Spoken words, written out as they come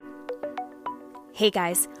Hey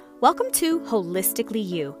guys, welcome to Holistically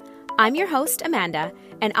You. I'm your host, Amanda,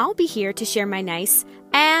 and I'll be here to share my nice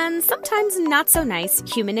and sometimes not so nice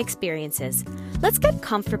human experiences. Let's get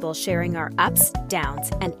comfortable sharing our ups,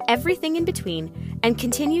 downs, and everything in between, and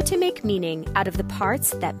continue to make meaning out of the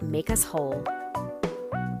parts that make us whole.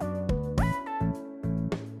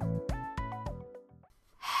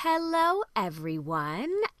 Hello,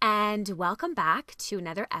 everyone, and welcome back to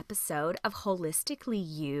another episode of Holistically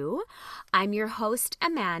You. I'm your host,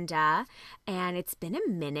 Amanda, and it's been a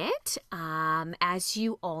minute. As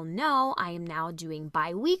you all know, I am now doing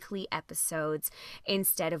bi-weekly episodes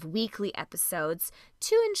instead of weekly episodes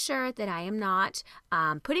to ensure that I am not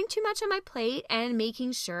putting too much on my plate and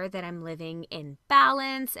making sure that I'm living in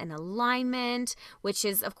balance and alignment, which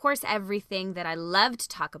is, of course, everything that I love to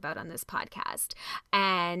talk about on this podcast.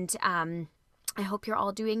 And I hope you're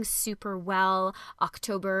all doing super well.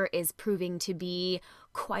 October is proving to be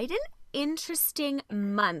quite an interesting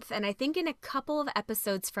month. And I think in a couple of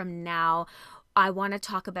episodes from now, I want to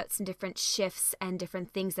talk about some different shifts and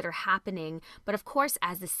different things that are happening. But of course,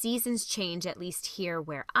 as the seasons change, at least here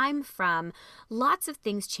where I'm from, lots of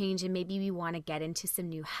things change, and maybe we want to get into some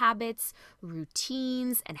new habits,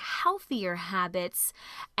 routines, and healthier habits.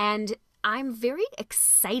 And I'm very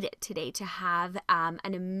excited today to have an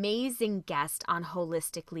amazing guest on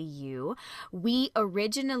Holistically You. We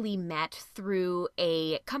originally met through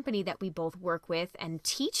a company that we both work with and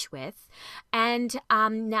teach with. And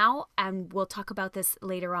now, we'll talk about this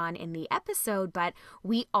later on in the episode, but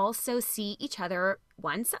we also see each other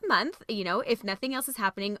once a month, if nothing else is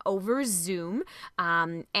happening, over Zoom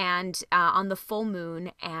and on the full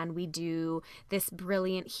moon. And we do this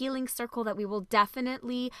brilliant healing circle that we will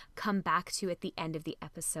definitely come back to at the end of the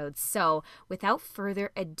episode. So without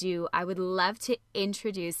further ado, I would love to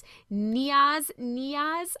introduce Niaz.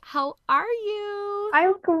 Niaz, how are you?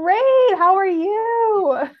 I'm great. How are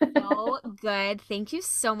you? Oh, good. Thank you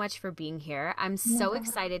so much for being here. I'm so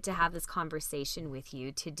excited to have this conversation with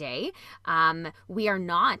you today.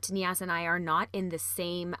 Niaz and I are not in the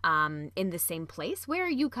same place. Where are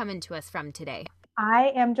you coming to us from today?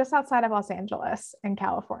 I am just outside of Los Angeles in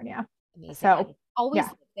California. Amazing. So, always yeah.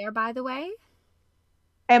 lived there, by the way?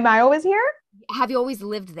 Am I always here? Have you always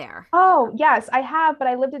lived there? Oh, yes, I have, but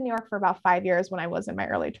I lived in New York for about 5 years when I was in my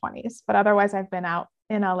early 20s. But otherwise, I've been out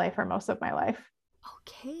in LA for most of my life.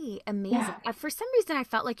 Okay, amazing. Yeah. For some reason, I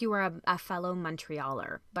felt like you were a fellow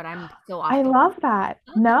Montrealer, but I'm so off I base. love that.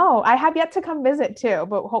 Okay. No, I have yet to come visit too,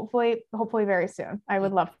 but hopefully very soon. I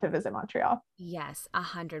would love to visit Montreal. Yes,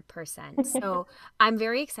 100%. So I'm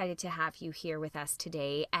very excited to have you here with us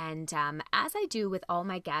today. And as I do with all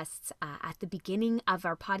my guests at the beginning of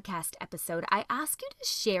our podcast episode, I ask you to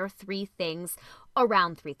share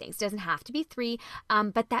around three things. Doesn't have to be three,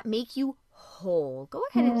 but that make you whole. Go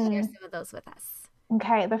ahead and share some of those with us.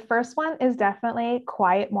 Okay, the first one is definitely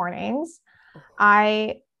quiet mornings. Oh.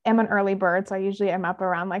 I am an early bird, so I usually am up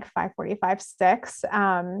around like 5:45, 6.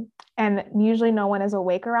 And usually no one is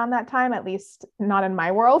awake around that time, at least not in my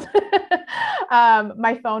world.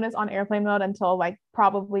 My phone is on airplane mode until like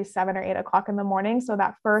probably 7 or 8 o'clock in the morning. So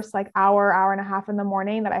that first like hour and a half in the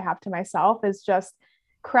morning that I have to myself is just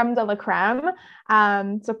creme de la creme.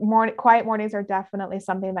 So quiet mornings are definitely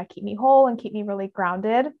something that keep me whole and keep me really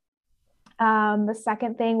grounded. The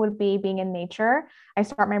second thing would be being in nature. I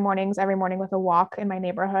start my mornings every morning with a walk in my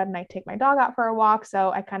neighborhood, and I take my dog out for a walk. So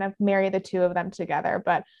I kind of marry the two of them together,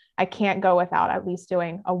 but I can't go without at least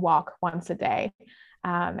doing a walk once a day.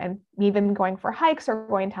 And even going for hikes or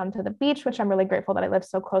going down to the beach, which I'm really grateful that I live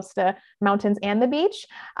so close to mountains and the beach.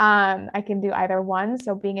 I can do either one.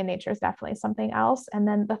 So being in nature is definitely something else. And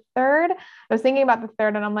then the third, I was thinking about the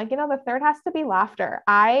third, and I'm like, the third has to be laughter.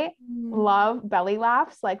 I love belly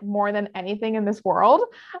laughs like more than anything in this world.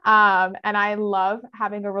 And I love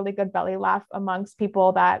having a really good belly laugh amongst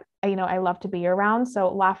people that, I love to be around.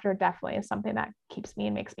 So laughter definitely is something that keeps me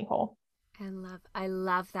and makes me whole. I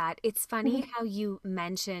love that. It's funny how you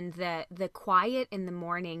mentioned the quiet in the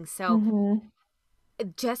morning. So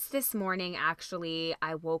just this morning, actually,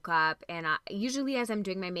 I woke up, and usually as I'm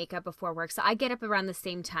doing my makeup before work, so I get up around the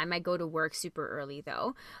same time. I go to work super early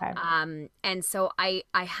though. Okay. And so I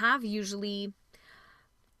have usually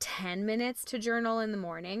 10 minutes to journal in the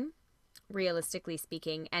morning, realistically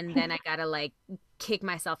speaking, and then I gotta like kick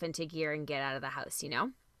myself into gear and get out of the house.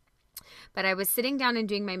 But I was sitting down and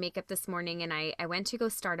doing my makeup this morning, and I went to go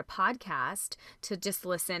start a podcast to just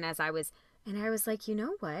listen and I was like, you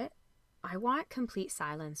know what? I want complete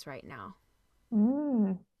silence right now.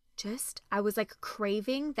 I was like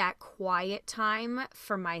craving that quiet time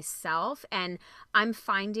for myself. And I'm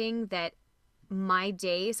finding that my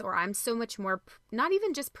days, or I'm so much more, not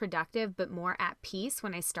even just productive, but more at peace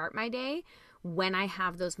when I start my day, when I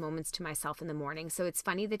have those moments to myself in the morning. So it's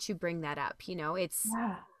funny that you bring that up. It's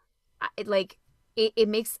Yeah. like, it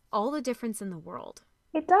makes all the difference in the world.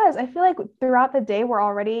 It does. I feel like throughout the day, we're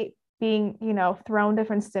already being, thrown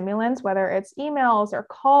different stimulants, whether it's emails or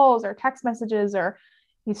calls or text messages or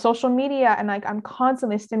social media. And like I'm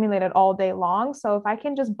constantly stimulated all day long. So if I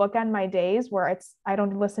can just bookend my days where I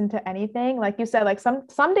don't listen to anything, like you said, like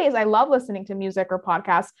some days I love listening to music or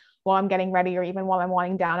podcasts while I'm getting ready or even while I'm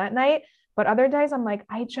winding down at night. But other days I'm like,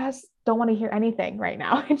 I just don't want to hear anything right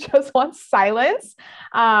now. I just want silence.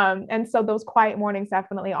 And so those quiet mornings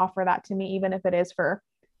definitely offer that to me, even if it is for,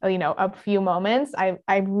 a few moments.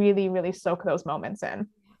 I really, really soak those moments in.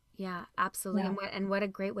 Yeah, absolutely. Yeah. And what a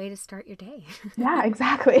great way to start your day. Yeah,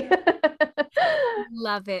 exactly.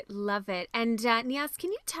 Love it, love it. And Nias,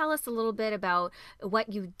 can you tell us a little bit about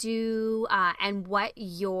what you do and what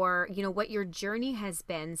your journey has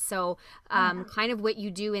been? So, kind of what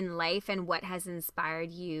you do in life and what has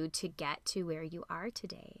inspired you to get to where you are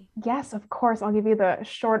today. Yes, of course. I'll give you the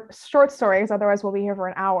short stories. Otherwise, we'll be here for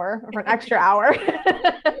an hour or for an extra hour.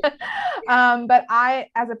 But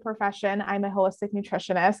as a profession, I'm a holistic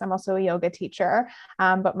nutritionist. I'm also a yoga teacher.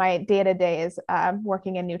 But my day to day is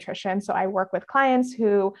working in nutrition. So I work with clients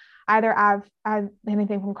who either have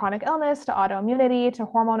anything from chronic illness to autoimmunity to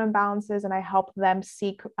hormone imbalances, and I help them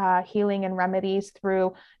seek healing and remedies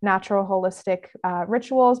through natural holistic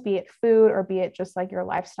rituals, be it food or be it just like your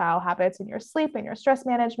lifestyle habits and your sleep and your stress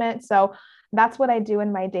management. So that's what I do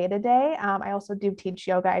in my day to day. I also do teach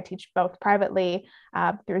yoga. I teach both privately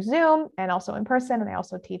through Zoom and also in person. And I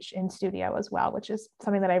also teach in studio as well, which is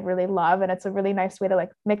something that I really love. And it's a really nice way to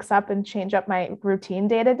like mix up and change up my routine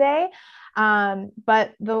day to day.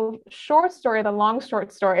 But the long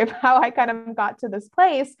short story of how I kind of got to this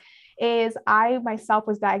place is I myself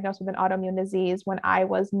was diagnosed with an autoimmune disease when I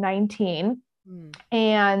was 19. Mm.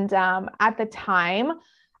 And at the time,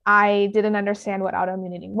 I didn't understand what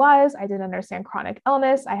autoimmunity was. I didn't understand chronic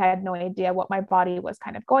illness. I had no idea what my body was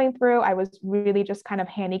kind of going through. I was really just kind of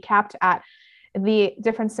handicapped at the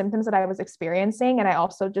different symptoms that I was experiencing. And I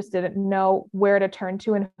also just didn't know where to turn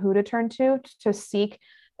to and who to turn to seek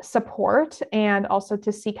support and also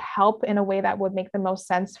to seek help in a way that would make the most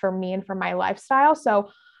sense for me and for my lifestyle. So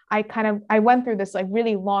I went through this like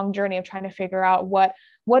really long journey of trying to figure out what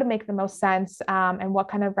would make the most sense, and what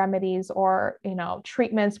kind of remedies or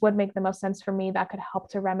treatments would make the most sense for me that could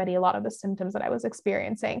help to remedy a lot of the symptoms that I was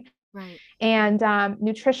experiencing. Right. And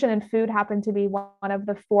nutrition and food happened to be one of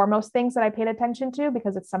the foremost things that I paid attention to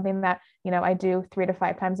because it's something that, I do 3 to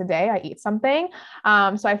 5 times a day. I eat something.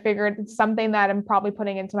 So I figured it's something that I'm probably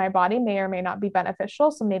putting into my body may or may not be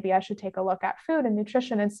beneficial. So maybe I should take a look at food and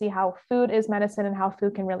nutrition and see how food is medicine and how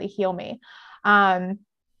food can really heal me.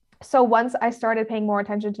 So once I started paying more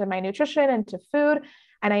attention to my nutrition and to food,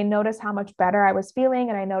 and I noticed how much better I was feeling,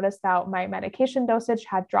 and I noticed that my medication dosage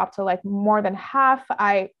had dropped to like more than half,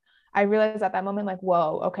 I realized at that moment, like,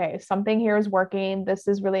 whoa, okay, something here is working. This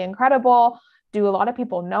is really incredible. Do a lot of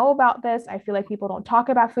people know about this? I feel like people don't talk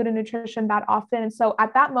about food and nutrition that often. And so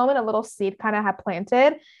at that moment, a little seed kind of had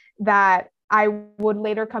planted that I would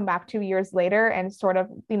later come back 2 years later and sort of,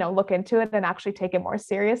 look into it and actually take it more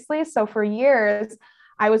seriously. So for years,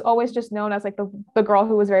 I was always just known as like the girl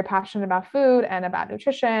who was very passionate about food and about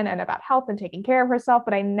nutrition and about health and taking care of herself,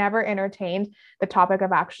 but I never entertained the topic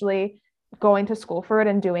of actually going to school for it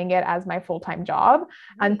and doing it as my full-time job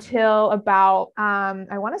until about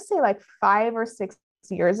I want to say like 5 or 6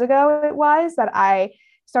 years ago it was that I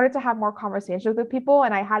started to have more conversations with people,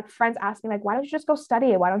 and I had friends asking like, why don't you just go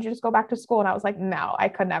study it, why don't you just go back to school? And I was like, no, I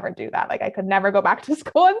could never do that. Like I could never go back to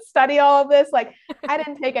school and study all of this. Like I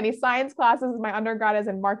didn't take any science classes. My undergrad is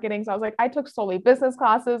in marketing, so I was like, I took solely business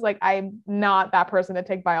classes. Like I'm not that person to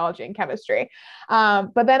take biology and chemistry.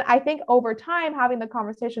 But then I think over time, having the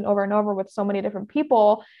conversation over and over with so many different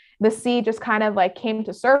people, the seed just kind of like came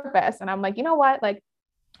to surface, and I'm like, you know what, like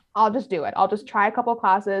I'll just do it. I'll just try a couple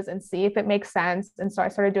classes and see if it makes sense. And so I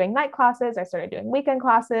started doing night classes. I started doing weekend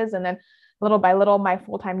classes. And then little by little, my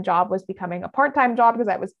full-time job was becoming a part-time job because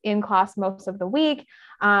I was in class most of the week.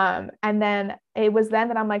 And then it was then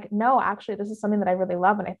that I'm like, no, actually, this is something that I really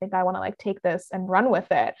love. And I think I want to like take this and run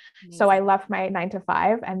with it. Amazing. So I left my 9 to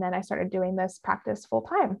 5 and then I started doing this practice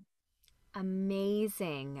full-time.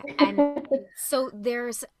 Amazing. And so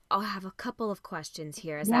I'll have a couple of questions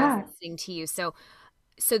here as I was listening to you.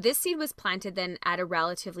 So this seed was planted then at a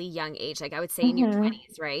relatively young age, like I would say in your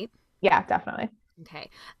 20s, right? Yeah, definitely. Okay.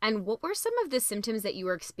 And what were some of the symptoms that you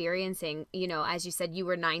were experiencing? You know, as you said, you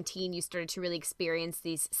were 19, you started to really experience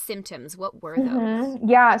these symptoms. What were those?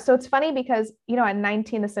 Yeah. So it's funny because, at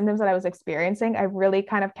 19, the symptoms that I was experiencing, I really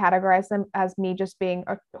kind of categorized them as me just being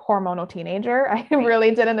a hormonal teenager. I Right.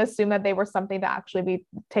 really didn't assume that they were something to actually be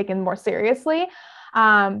taken more seriously.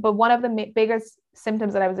 But one of the biggest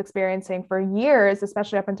symptoms that I was experiencing for years,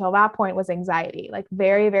 especially up until that point, was anxiety, like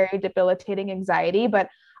very, very debilitating anxiety. But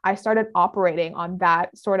I started operating on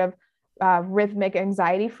that sort of rhythmic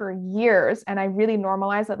anxiety for years. And I really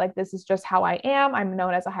normalized that, like, this is just how I am. I'm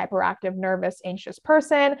known as a hyperactive, nervous, anxious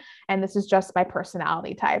person. And this is just my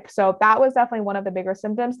personality type. So that was definitely one of the bigger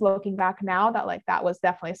symptoms looking back now, that like that was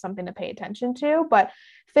definitely something to pay attention to. But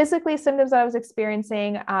physically, symptoms that I was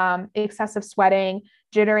experiencing, excessive sweating,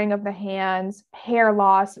 jittering of the hands, hair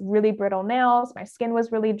loss, really brittle nails. My skin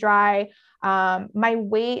was really dry. My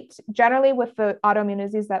weight, generally with the autoimmune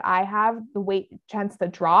disease that I have, the weight tends to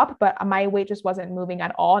drop, but my weight just wasn't moving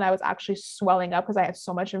at all. And I was actually swelling up because I had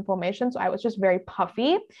so much inflammation. So I was just very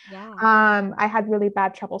puffy. Yeah. I had really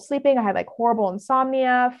bad trouble sleeping. I had like horrible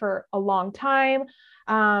insomnia for a long time.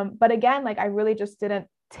 But again, like I really just didn't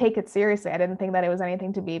take it seriously. I didn't think that it was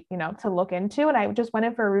anything to be, to look into. And I just went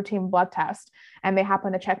in for a routine blood test, and they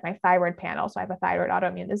happened to check my thyroid panel. So I have a thyroid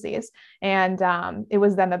autoimmune disease. And it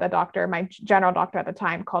was then that the doctor, my general doctor at the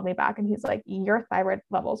time, called me back and he's like, your thyroid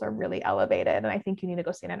levels are really elevated. And I think you need to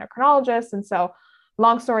go see an endocrinologist. And so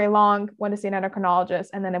long story long, went to see an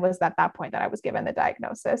endocrinologist. And then it was at that point that I was given the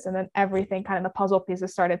diagnosis. And then everything kind of the puzzle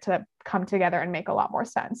pieces started to come together and make a lot more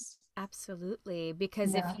sense. Absolutely.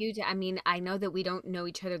 Because if Yeah. you, I mean, I know that we don't know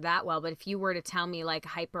each other that well, but if you were to tell me like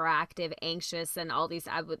hyperactive, anxious, and all these,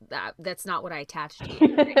 I would, that's not what I attached to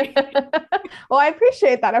you. Well, I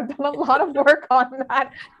appreciate that. I've done a lot of work on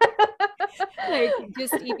that. Like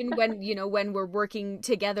just even when, when we're working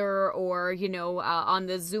together or, on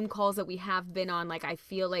the Zoom calls that we have been on, like I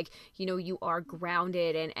feel like, you are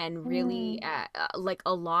grounded and really Mm. like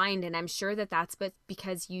aligned. And I'm sure that that's but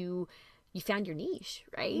because you found your niche,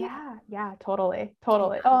 right? Yeah, yeah, totally, You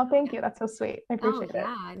totally. cre- Oh, thank you. That's so sweet. I Oh appreciate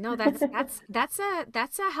yeah. No, that's it. that's that's a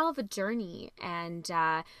that's a hell of a journey and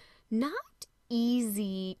not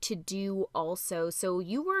easy to do also. So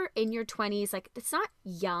you were in your 20s, like it's not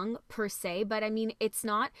young per se, but I mean it's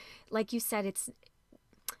not like you said it's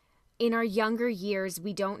in our younger years,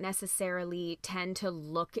 we don't necessarily tend to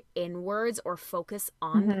look inwards or focus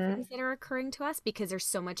on the Hmm. things that are occurring to us because there's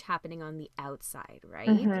so much happening on the outside, right?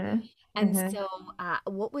 Hmm. And Hmm. so,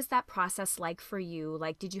 what was that process like for you?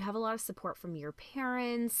 Like, did you have a lot of support from your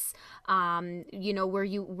parents? Were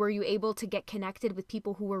you able to get connected with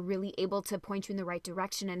people who were really able to point you in the right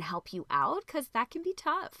direction and help you out? Because that can be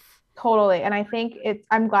tough. Totally. And I think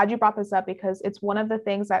I'm glad you brought this up because it's one of the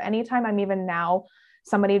things that anytime I'm even now,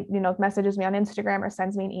 somebody, messages me on Instagram or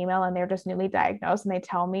sends me an email and they're just newly diagnosed and they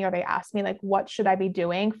tell me or they ask me like, what should I be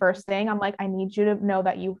doing? First thing, I'm like, I need you to know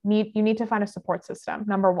that you need to find a support system,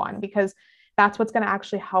 number one, because that's what's going to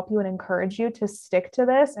actually help you and encourage you to stick to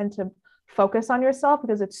this and to focus on yourself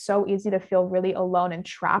because it's so easy to feel really alone and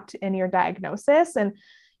trapped in your diagnosis. And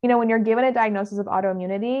when you're given a diagnosis of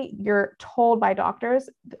autoimmunity, you're told by doctors,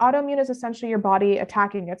 autoimmune is essentially your body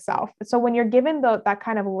attacking itself. So when you're given that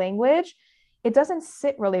kind of language, it doesn't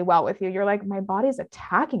sit really well with you. You're like, my body's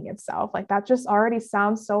attacking itself. Like that just already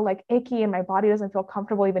sounds so like icky, and my body doesn't feel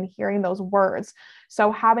comfortable even hearing those words.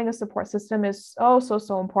 So having a support system is so, so,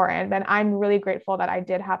 so important. And I'm really grateful that I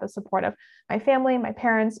did have the support of my family, my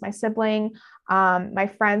parents, my sibling,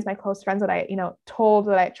 my friends, my close friends that I, told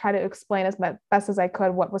that I try to explain as best as I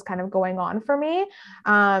could what was kind of going on for me.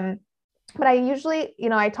 But I usually,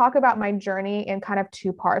 I talk about my journey in kind of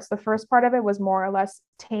two parts. The first part of it was more or less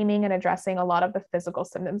taming and addressing a lot of the physical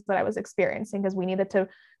symptoms that I was experiencing because we needed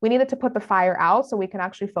to put the fire out so we can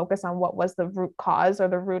actually focus on what was the root cause or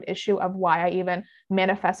the root issue of why I even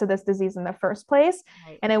manifested this disease in the first place.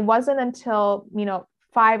 Right. And it wasn't until,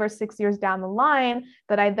 5 or 6 years down the line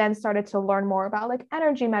that I then started to learn more about like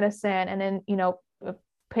energy medicine and then,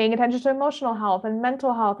 paying attention to emotional health and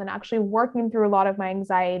mental health and actually working through a lot of my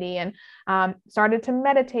anxiety and started to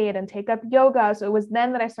meditate and take up yoga. So it was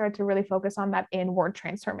then that I started to really focus on that inward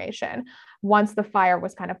transformation. Once the fire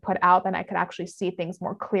was kind of put out, then I could actually see things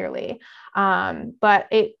more clearly. But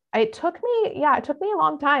it took me, yeah, it took me a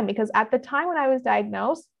long time because at the time when I was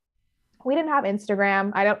diagnosed, we didn't have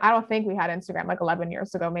Instagram. I don't think we had Instagram like 11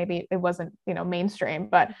 years ago. Maybe it wasn't, mainstream,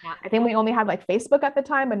 but Yeah. I think we only had like Facebook at the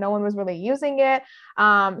time, but no one was really using it.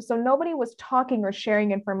 So nobody was talking or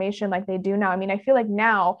sharing information like they do now. I mean, I feel like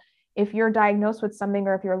now if you're diagnosed with something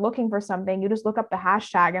or if you're looking for something, you just look up the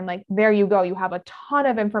hashtag and like, there you go. You have a ton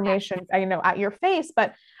of information, at your face,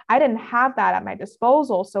 but I didn't have that at my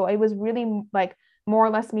disposal. So it was really like more or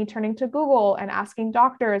less me turning to Google and asking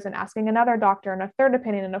doctors and asking another doctor and a third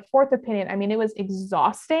opinion and a fourth opinion. I mean, it was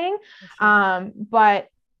exhausting. But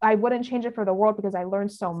I wouldn't change it for the world because I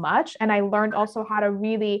learned so much. And I learned also how to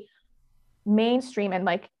really mainstream and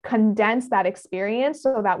like condense that experience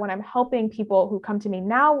so that when I'm helping people who come to me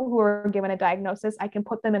now who are given a diagnosis, I can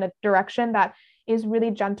put them in a direction that is really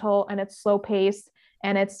gentle and it's slow paced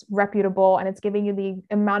and it's reputable and it's giving you the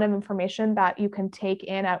amount of information that you can take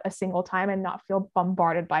in at a single time and not feel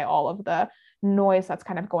bombarded by all of the noise that's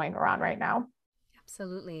kind of going around right now.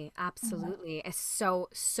 Absolutely. Absolutely. It's so,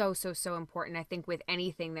 so, so, so important. I think with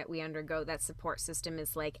anything that we undergo, that support system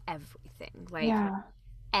is like everything. Like, Yeah.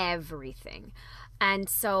 everything. And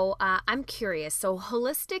so I'm curious. So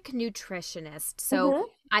holistic nutritionist. So Mm-hmm.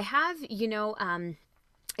 I have,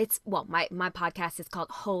 it's well, my podcast is called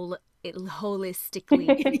Holistically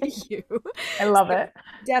You. I love So it.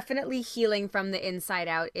 definitely healing from the inside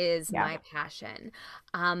out is Yeah. my passion.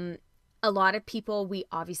 Um, a lot of people we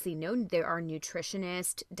obviously know there are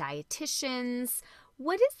nutritionists, dietitians.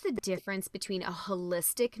 What is the difference between a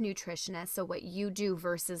holistic nutritionist, so what you do,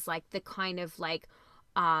 versus like the kind of like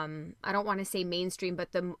I don't want to say mainstream,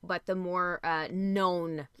 but the more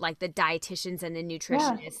known, like the dietitians and the Yeah.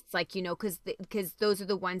 nutritionists, like, because those are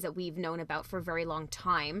the ones that we've known about for a very long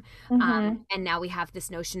time. Mm-hmm. And now we have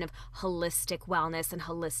this notion of holistic wellness and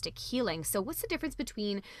holistic healing. So what's the difference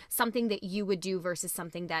between something that you would do versus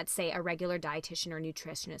something that, say, a regular dietitian or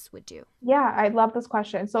nutritionist would do? Yeah, I love this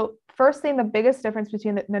question. So, first thing, the biggest difference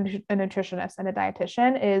between a nutritionist and a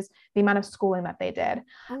dietitian is the amount of schooling that they did.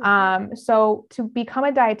 Oh, really? So, to become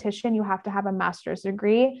a dietitian, you have to have a master's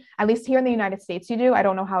degree. At least here in the United States, you do. I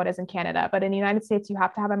don't know how it is in Canada, but in the United States, you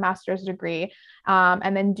have to have a master's degree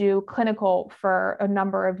and then do clinical for a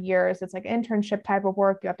number of years. It's like internship type of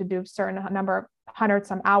work. You have to do a certain number of hundred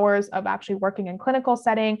some hours of actually working in clinical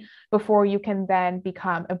setting before you can then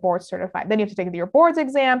become a board certified. Then you have to take your boards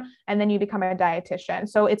exam and then you become a dietitian.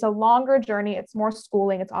 So it's a longer journey. It's more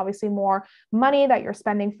schooling. It's obviously more money that you're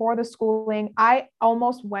spending for the schooling. I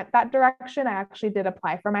almost went that direction. I actually did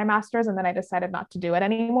apply for my master's and then I decided not to do it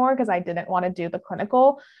anymore because I didn't want to do the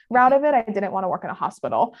clinical route Okay. of it. I didn't want to work in a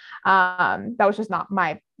hospital. That was just not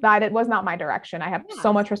my that it was not my direction. I have so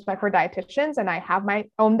Yeah. much respect for dietitians and I have my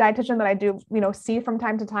own dietitian that I do, see from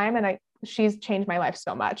time to time. And she's changed my life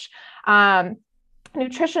so much.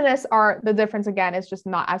 Nutritionists are the difference again is just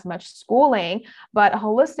not as much schooling, but a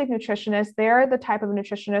holistic nutritionist, they're the type of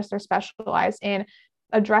nutritionist they're specialized in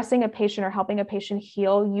addressing a patient or helping a patient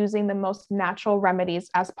heal using the most natural remedies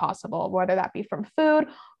as possible, whether that be from food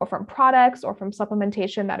or from products or from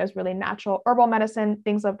supplementation that is really natural, herbal medicine,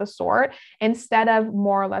 things of the sort, instead of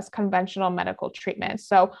more or less conventional medical treatment.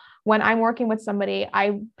 So when I'm working with somebody,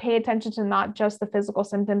 I pay attention to not just the physical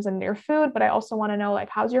symptoms in your food, but I also want to know, like,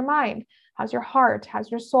 how's your mind? How's your heart?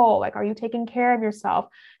 How's your soul? Like, are you taking care of yourself?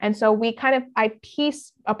 And so I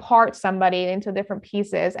piece apart somebody into different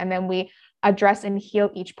pieces, and then we address and heal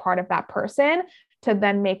each part of that person to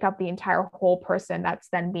then make up the entire whole person that's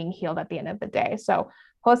then being healed at the end of the day. So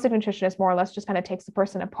holistic nutritionist more or less just kind of takes the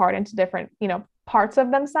person apart into different, parts of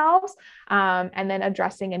themselves, and then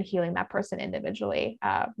addressing and healing that person individually,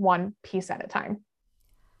 one piece at a time.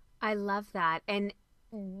 I love that. And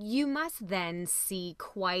you must then see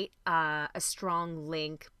quite a strong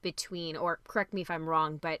link between, or correct me if I'm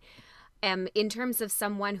wrong, but in terms of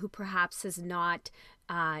someone who perhaps is not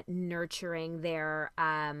nurturing their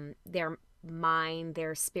mind,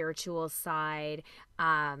 their spiritual side,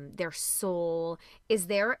 their soul, is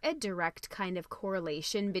there a direct kind of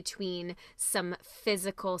correlation between some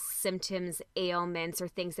physical symptoms, ailments, or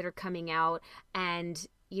things that are coming out, and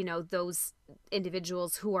those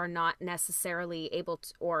individuals who are not necessarily able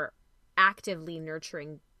to or actively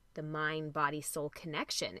nurturing the mind body soul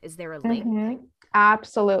connection? Is there a link? Mm-hmm.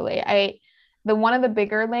 Absolutely. The one of the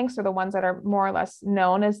bigger links or the ones that are more or less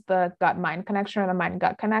known is the gut mind connection or the mind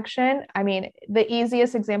gut connection. I mean, the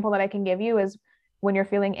easiest example that I can give you is when you're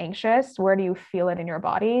feeling anxious, where do you feel it in your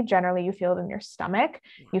body? Generally, you feel it in your stomach.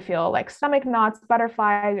 Yeah. You feel like stomach knots,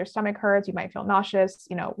 butterflies, your stomach hurts, you might feel nauseous,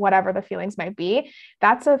 whatever the feelings might be.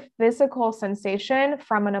 That's a physical sensation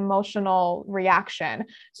from an emotional reaction.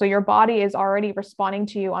 So your body is already responding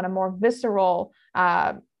to you on a more visceral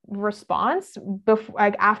response before,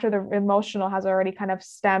 like after the emotional has already kind of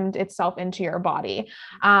stemmed itself into your body.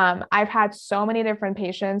 I've had so many different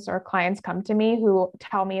patients or clients come to me who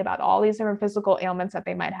tell me about all these different physical ailments that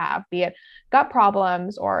they might have, be it gut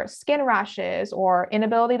problems or skin rashes or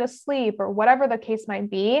inability to sleep or whatever the case might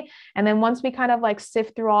be. And then once we kind of like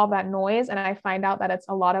sift through all that noise, and I find out that it's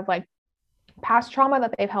a lot of like past trauma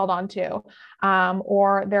that they've held on to,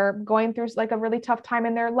 or they're going through like a really tough time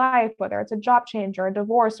in their life, whether it's a job change or a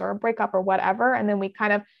divorce or a breakup or whatever. And then we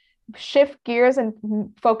kind of shift gears and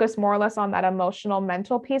focus more or less on that emotional,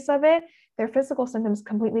 mental piece of it. Their physical symptoms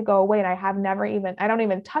completely go away. And I don't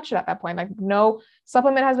even touch it at that point. Like no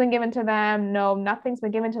supplement has been given to them. No, nothing's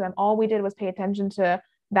been given to them. All we did was pay attention to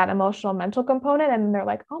that emotional mental component. And they're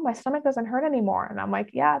like, oh, my stomach doesn't hurt anymore. And I'm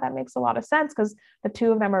like, yeah, that makes a lot of sense because the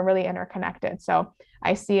two of them are really interconnected. So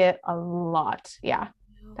I see it a lot. Yeah,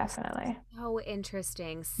 definitely. So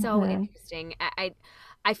interesting. So interesting.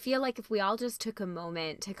 I feel like if we all just took a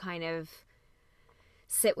moment to kind of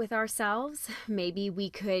sit with ourselves, maybe we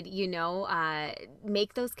could,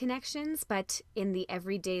 make those connections, but in the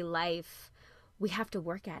everyday life, we have to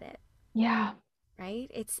work at it. Yeah.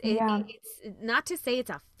 Right? Yeah. It's not to say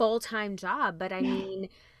it's a full-time job, but I mean,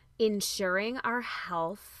 ensuring our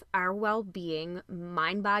health, our well-being,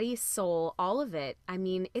 mind, body, soul, all of it. I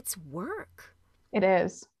mean, it's work. It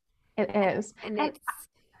is. It is. And And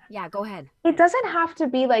yeah, go ahead. it doesn't have to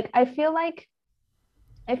be like, I feel like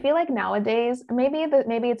nowadays, maybe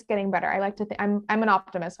it's getting better. I like to think I'm an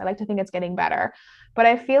optimist. I like to think it's getting better. But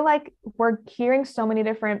I feel like we're hearing so many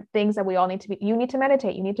different things that we all need to be. You need to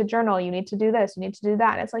meditate, you need to journal, you need to do this, you need to do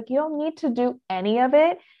that. And it's like you don't need to do any of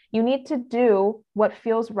it. You need to do what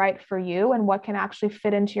feels right for you and what can actually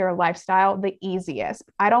fit into your lifestyle the easiest.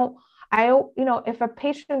 If a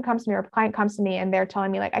patient comes to me or a client comes to me and they're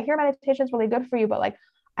telling me like, I hear meditation is really good for you, but like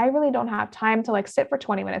I really don't have time to like sit for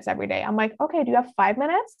 20 minutes every day. I'm like, okay, do you have 5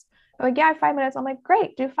 minutes? They're like, yeah, I have 5 minutes. I'm like,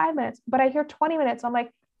 great, do 5 minutes. But I hear 20 minutes. I'm like,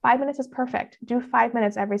 5 minutes is perfect. Do 5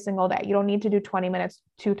 minutes every single day. You don't need to do 20 minutes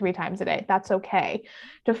 2, 3 times a day. That's okay.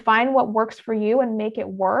 To find what works for you and make it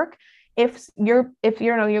work. If you're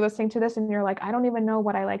listening to this and you're like, I don't even know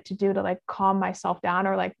what I like to do to like calm myself down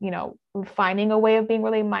or like, finding a way of being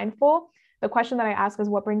really mindful. The question that I ask is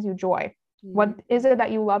what brings you joy? What is it that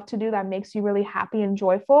you love to do that makes you really happy and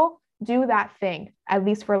joyful? Do that thing at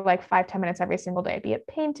least for like 5, 10 minutes every single day, be it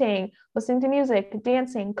painting, listening to music,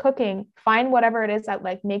 dancing, cooking, find whatever it is that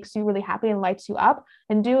like makes you really happy and lights you up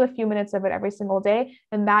and do a few minutes of it every single day.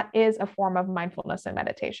 And that is a form of mindfulness and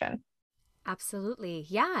meditation. Absolutely.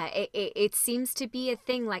 Yeah. It seems to be a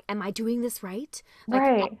thing like, am I doing this right? Like,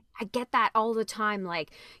 Right. I get that all the time. Like,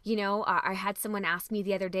 I had someone ask me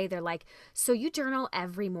the other day, they're like, so you journal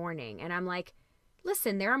every morning? And I'm like,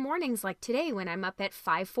 listen, there are mornings like today when I'm up at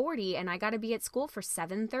 5:40 and I got to be at school for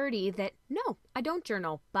 7:30 that no, I don't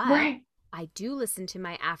journal, but Right. I do listen to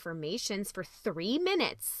my affirmations for 3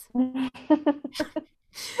 minutes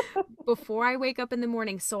before I wake up in the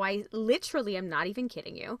morning. So I literally, I'm not even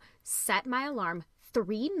kidding you, set my alarm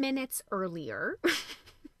 3 minutes earlier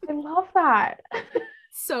I love that.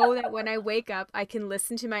 so that when I wake up, I can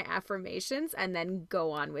listen to my affirmations and then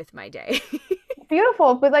go on with my day.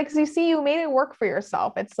 Beautiful. But like, you see, you made it work for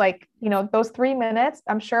yourself. It's like, those 3 minutes,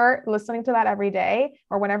 I'm sure listening to that every day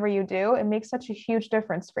or whenever you do, it makes such a huge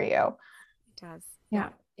difference for you. It does. Yeah.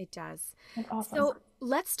 It does. That's awesome. So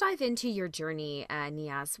let's dive into your journey,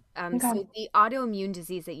 Niaz. Okay. So the autoimmune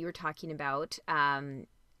disease that you were talking about, am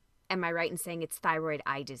I right in saying it's thyroid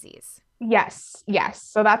eye disease? Yes, yes.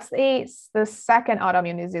 So that's the second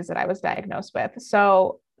autoimmune disease that I was diagnosed with.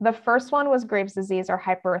 So the first one was Graves' disease or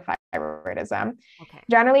hyperthyroidism. Okay.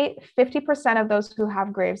 Generally, 50% of those who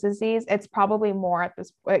have Graves' disease, it's probably more at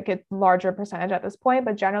this, like a larger percentage at this point,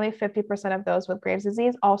 but generally 50% of those with Graves'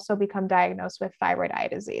 disease also become diagnosed with thyroid eye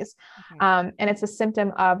disease. Okay. And it's a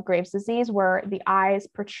symptom of Graves' disease where the eyes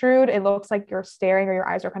protrude. It looks like you're staring or your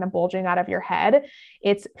eyes are kind of bulging out of your head.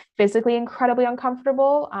 It's physically incredibly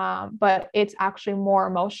uncomfortable, but it's actually more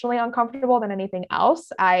emotionally uncomfortable than anything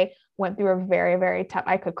else. I went through a very, very tough,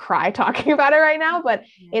 I could cry talking about it right now, but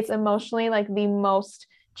it's emotionally like the most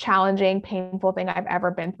challenging, painful thing I've ever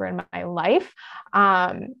been through in my life.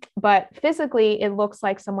 But physically, it looks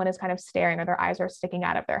like someone is kind of staring or their eyes are sticking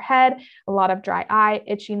out of their head, a lot of dry eye,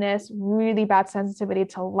 itchiness, really bad sensitivity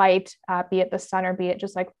to light, be it the sun or be it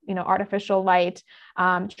just like, artificial light,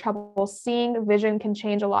 trouble seeing, vision can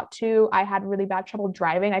change a lot too. I had really bad trouble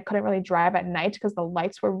driving. I couldn't really drive at night because the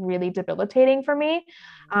lights were really debilitating for me.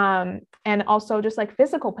 And also just like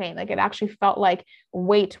physical pain, like it actually felt like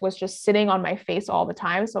weight was just sitting on my face all the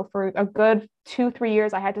time. time. So for a good 2, 3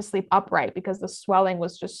 years, I had to sleep upright because the swelling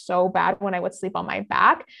was just so bad when I would sleep on my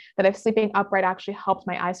back, that if sleeping upright actually helped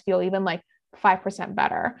my eyes feel even like 5%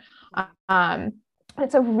 better. Um,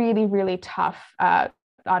 it's a really, really tough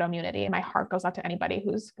autoimmunity, and my heart goes out to anybody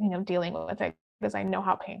who's, dealing with it, because I know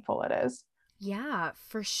how painful it is. Yeah,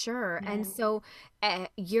 for sure. Yeah. And so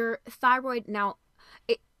your thyroid now,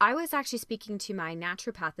 I was actually speaking to my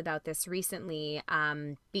naturopath about this recently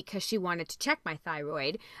because she wanted to check my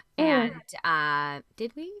thyroid. Mm. And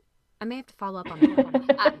did we? I may have to follow up on that one.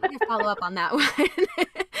 I'm going to follow up on that one.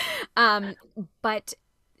 um, but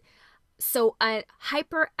so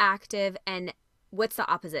hyperactive, and what's the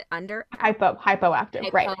opposite? Under?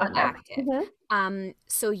 Hypoactive, right? Under. Hypoactive.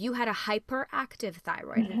 So you had a hyperactive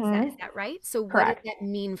thyroid. Is that right? So what did Correct. that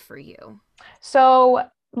mean for you? So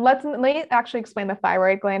let me actually explain the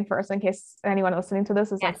thyroid gland first, in case anyone listening to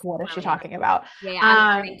this is Yes, like, what is I she want to hear. talking about? Yeah, yeah,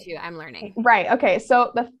 I'm learning too. I'm learning. Right. Okay.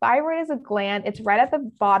 So the thyroid is a gland. It's right at the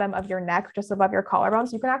bottom of your neck, just above your collarbone.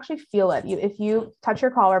 So you can actually feel it. If you touch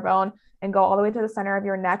your collarbone and go all the way to the center of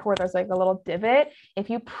your neck where there's like a little divot, if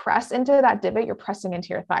you press into that divot, you're pressing into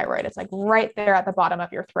your thyroid. It's like right there at the bottom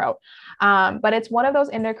of your throat. But it's one of those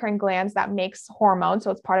endocrine glands that makes hormones.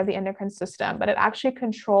 So it's part of the endocrine system, but it actually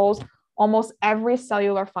controls almost every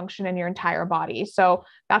cellular function in your entire body. So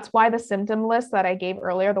that's why the symptom list that I gave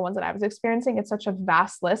earlier, the ones that I was experiencing, it's such a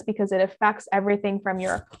vast list, because it affects everything from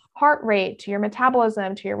your heart rate to your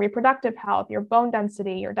metabolism to your reproductive health, your bone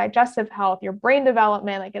density, your digestive health, your brain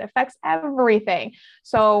development. Like, it affects everything.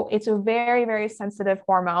 So it's a very, very sensitive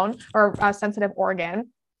hormone, or a sensitive organ.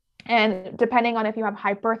 And depending on if you have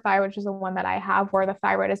hyperthyroid, which is the one that I have, where the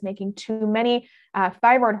thyroid is making too many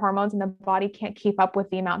thyroid hormones and the body can't keep up with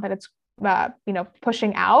the amount that it's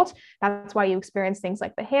pushing out. That's why you experience things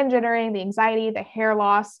like the hand jittering, the anxiety, the hair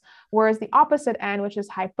loss. Whereas the opposite end, which is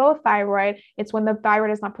hypothyroid, it's when the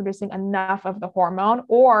thyroid is not producing enough of the hormone,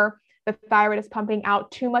 or the thyroid is pumping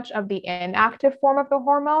out too much of the inactive form of the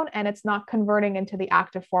hormone and it's not converting into the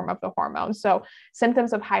active form of the hormone. So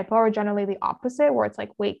symptoms of hypo are generally the opposite, where it's like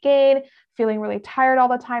weight gain, feeling really tired all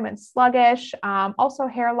the time and sluggish, also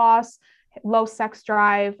hair loss, low sex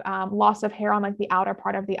drive, loss of hair on like the outer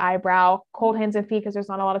part of the eyebrow, cold hands and feet because there's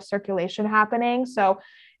not a lot of circulation happening. So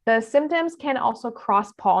the symptoms can also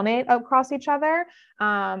cross-pollinate across each other.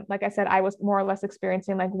 Like I said, I was more or less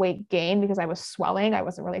experiencing like weight gain because I was swelling. I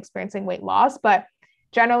wasn't really experiencing weight loss, but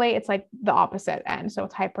generally it's like the opposite end. So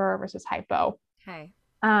it's hyper versus hypo. Okay.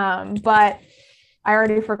 But I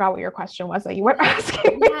already forgot what your question was that you were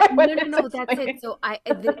asking. Yeah, no, that's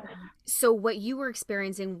it. So what you were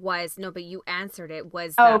experiencing was, no, but you answered it,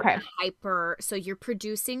 was Oh, that okay. hyper, so you're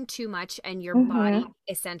producing too much and your body Mm-hmm.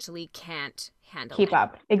 essentially can't handle Keep it.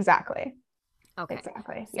 up. Exactly. Okay.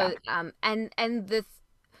 Exactly. Yeah. So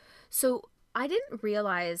so I didn't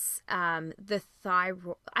realize the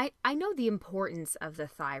thyroid. I know the importance of the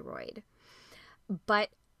thyroid, but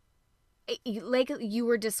like you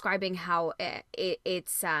were describing how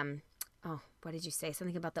it's oh, what did you say?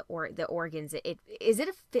 Something about the organs. Is it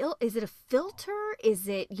a filter? Is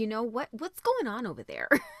it, what's going on over there?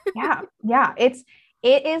 Yeah. Yeah.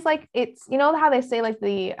 It is like, it's, how they say like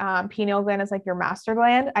the pineal gland is like your master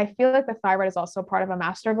gland. I feel like the thyroid is also part of a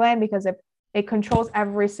master gland because it controls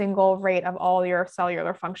every single rate of all your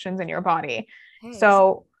cellular functions in your body. Okay.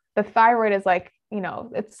 So the thyroid is like,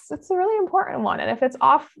 it's a really important one. And if it's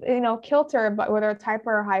off, kilter, but whether it's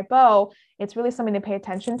hyper or hypo, it's really something to pay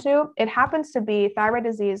attention to. It happens to be thyroid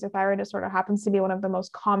disease or thyroid disorder happens to be one of the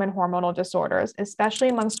most common hormonal disorders, especially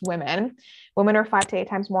amongst women. Women are 5 to 8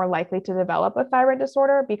 times more likely to develop a thyroid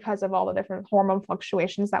disorder because of all the different hormone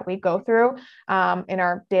fluctuations that we go through in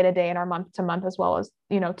our day to day and our month to month, as well as,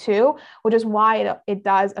 too, which is why it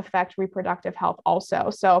does affect reproductive health also.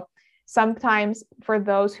 So sometimes for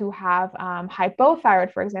those who have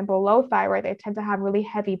hypothyroid, for example, low thyroid, they tend to have really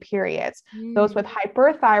heavy periods. Those with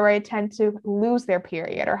hyperthyroid tend to lose their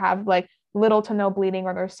period or have like little to no bleeding,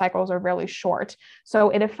 or their cycles are really short. So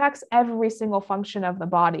it affects every single function of the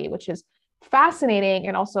body, which is fascinating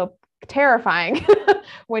and also terrifying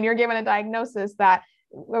when you're given a diagnosis that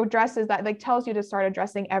addresses that, like tells you to start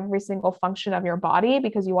addressing every single function of your body,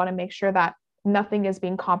 because you want to make sure that nothing is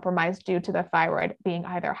being compromised due to the thyroid being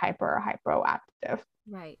either hyper or hypoactive.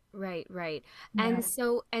 Right, right, right. Yeah.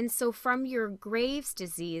 And so from your Graves'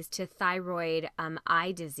 disease to thyroid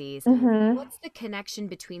eye disease, Mm-hmm. what's the connection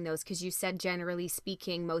between those? Because you said generally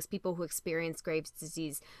speaking, most people who experience Graves'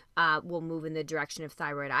 disease will move in the direction of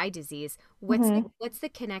thyroid eye disease. Mm-hmm. What's the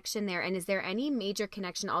connection there? And is there any major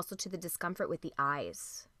connection also to the discomfort with the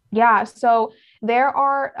eyes? Yeah, so there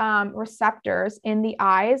are receptors in the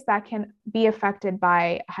eyes that can be affected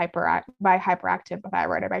by hyperactive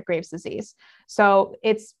thyroid or by Graves' disease. So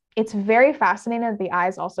it's very fascinating that the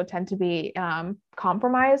eyes also tend to be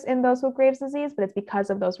compromised in those with Graves' disease, but it's because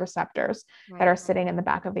of those receptors that Right. are sitting in the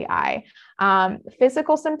back of the eye.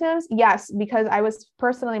 Physical symptoms, yes, because I was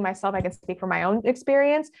personally myself, I can speak from my own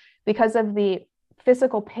experience because of the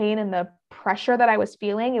physical pain and the pressure that I was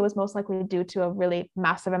feeling, it was most likely due to a really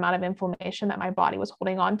massive amount of inflammation that my body was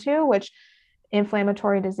holding on to, which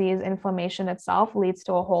inflammatory disease, inflammation itself leads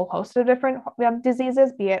to a whole host of different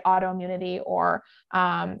diseases, be it autoimmunity or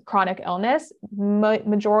chronic illness.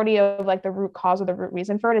 Majority of like the root cause or the root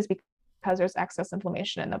reason for it is because there's excess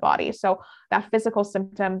inflammation in the body. So that physical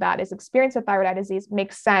symptom that is experienced with thyroid eye disease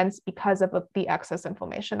makes sense because of the excess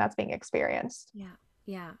inflammation that's being experienced. Yeah.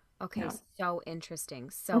 Yeah. Okay. Yeah. So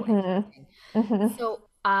interesting. So Mm-hmm. interesting. Mm-hmm. So,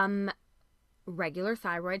 regular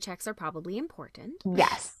thyroid checks are probably important.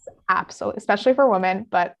 Yes, absolutely. Especially for women,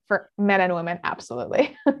 but for men and women,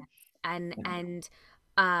 absolutely. And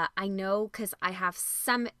I know because I have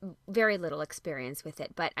some very little experience with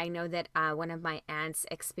it, but I know that one of my aunts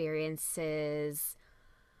experiences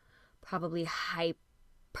probably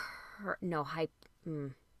no,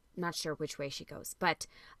 not sure which way she goes, but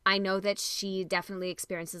I know that she definitely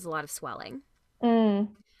experiences a lot of swelling. Mm,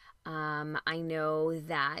 I know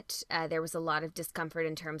that there was a lot of discomfort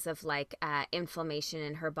in terms of like inflammation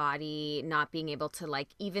in her body, not being able to like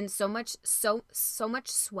even so much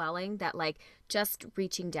swelling that like just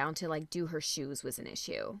reaching down to like do her shoes was an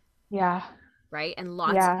issue, yeah. right? And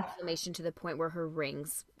lots of Yeah. inflammation to the point where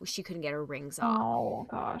she couldn't get her rings off, Oh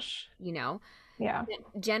gosh. you know? Yeah.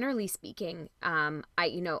 Generally speaking, I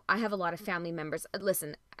have a lot of family members.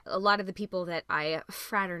 Listen, a lot of the people that I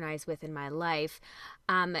fraternize with in my life,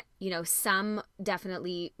 some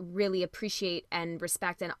definitely really appreciate and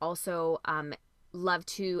respect and also love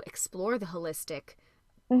to explore the holistic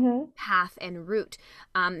Mm-hmm. path and route.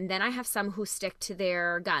 Then I have some who stick to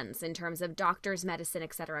their guns in terms of doctors, medicine,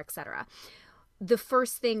 et cetera, et cetera. The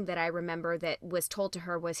first thing that I remember that was told to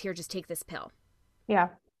her was, here, just take this pill, Yeah.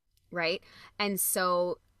 right? And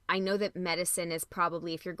so I know that medicine is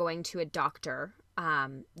probably, if you're going to a doctor,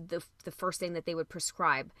 the first thing that they would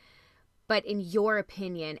prescribe. But in your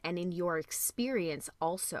opinion and in your experience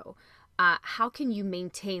also, how can you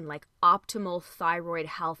maintain like optimal thyroid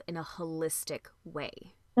health in a holistic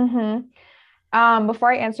way? Mm-hmm.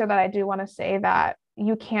 Before I answer that, I do want to say that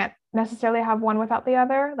you can't necessarily have one without the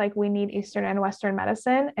other. Like we need Eastern and Western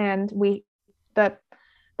medicine, and the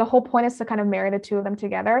the whole point is to kind of marry the two of them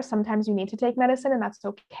together. Sometimes you need to take medicine, and that's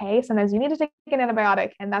okay. Sometimes you need to take an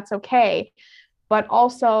antibiotic, and that's okay. But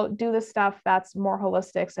also do the stuff that's more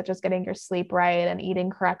holistic, such as getting your sleep right and eating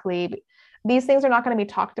correctly. These things are not going to be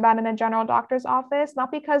talked about in a general doctor's office, not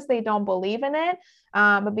because they don't believe in it,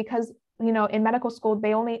 but because in medical school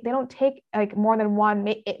they don't take like more than one.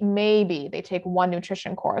 Maybe they take one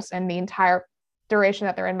nutrition course in the entire duration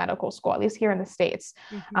that they're in medical school, at least here in the States,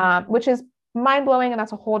 Mm-hmm. which is mind blowing, and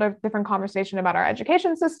that's a whole different conversation about our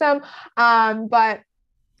education system. But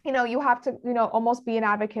you have to, almost be an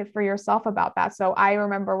advocate for yourself about that. So I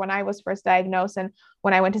remember when I was first diagnosed and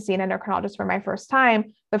when I went to see an endocrinologist for my first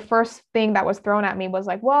time, the first thing that was thrown at me was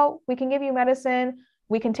like, well, we can give you medicine,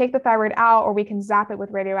 we can take the thyroid out, or we can zap it with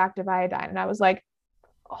radioactive iodine. And I was like,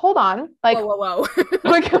 hold on, Whoa, whoa, whoa.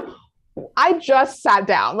 like I just sat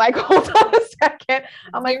down, like, hold on a second.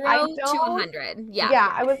 I'm like, I don't, 0 to 100. Yeah.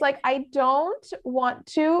 yeah, I was like, I don't want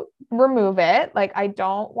to remove it. Like, I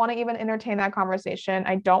don't want to even entertain that conversation.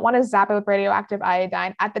 I don't want to zap it with radioactive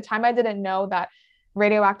iodine. At the time, I didn't know that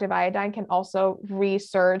radioactive iodine can also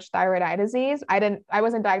resurge thyroid eye disease. I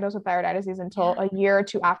wasn't diagnosed with thyroid eye disease until Yeah. a year or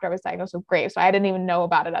two after I was diagnosed with Graves. So I didn't even know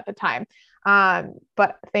about it at the time.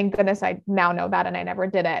 But thank goodness I now know that and I never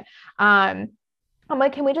did it. I'm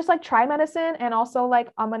like, can we just like try medicine? And also like,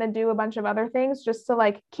 I'm going to do a bunch of other things just to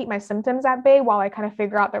like keep my symptoms at bay while I kind of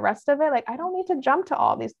figure out the rest of it. Like, I don't need to jump to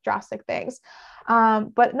all these drastic things.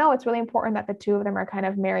 But no, it's really important that the two of them are kind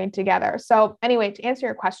of married together. So anyway, to answer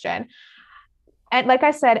your question, and like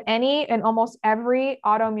I said, any and almost every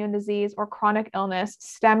autoimmune disease or chronic illness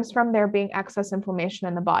stems from there being excess inflammation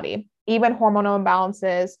in the body, even hormonal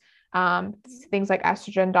imbalances, things like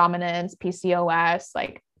estrogen dominance, PCOS,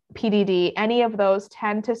 like PDD, any of those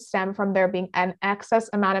tend to stem from there being an excess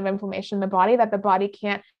amount of inflammation in the body that the body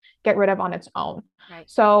can't get rid of on its own. Right.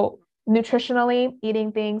 So, nutritionally,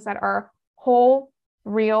 eating things that are whole,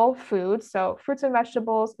 real foods, so fruits and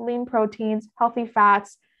vegetables, lean proteins, healthy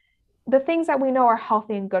fats, the things that we know are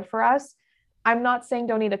healthy and good for us. I'm not saying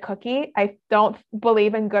don't eat a cookie. I don't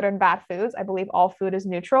believe in good and bad foods. I believe all food is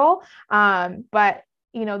neutral. But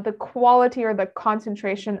the quality or the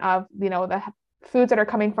concentration of, the foods that are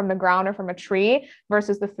coming from the ground or from a tree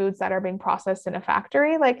versus the foods that are being processed in a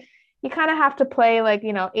factory. Like you kind of have to play like,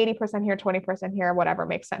 80% here, 20% here, whatever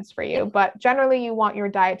makes sense for you. But generally, you want your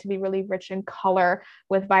diet to be really rich in color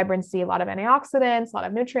with vibrancy, a lot of antioxidants, a lot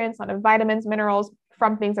of nutrients, a lot of vitamins, minerals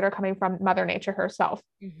from things that are coming from Mother Nature herself.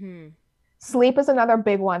 Mm-hmm. Sleep is another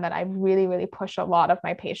big one that I really, really push a lot of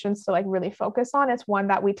my patients to like really focus on. It's one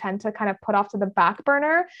that we tend to kind of put off to the back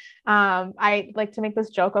burner. I like to make this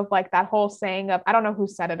joke of like that whole saying of, I don't know who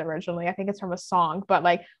said it originally. I think it's from a song, but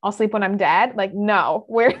like, I'll sleep when I'm dead. Like, no,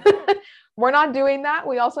 we're not doing that.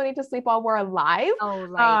 We also need to sleep while we're alive. Oh,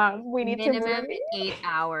 like We need to minimum really 8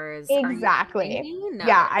 hours. Are you kidding exactly. me?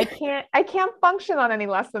 Yeah, No. I can't function on any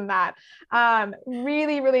less than that.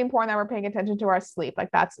 Really, really important that we're paying attention to our sleep. Like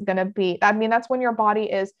that's gonna be, I mean, that's when your body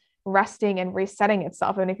is resting and resetting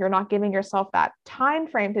itself. And if you're not giving yourself that time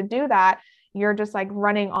frame to do that, you're just like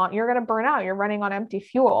you're gonna burn out. You're running on empty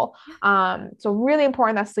fuel. So really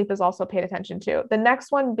important that sleep is also paid attention to. The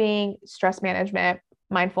next one being stress management,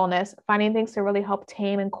 mindfulness, finding things to really help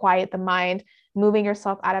tame and quiet the mind, moving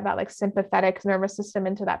yourself out of that like sympathetic nervous system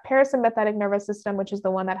into that parasympathetic nervous system, which is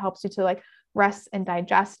the one that helps you to like rest and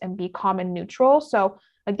digest and be calm and neutral. So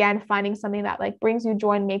again, finding something that like brings you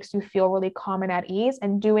joy and makes you feel really calm and at ease,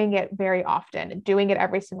 and doing it very often, doing it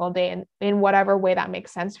every single day and in whatever way that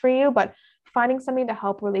makes sense for you. But finding something to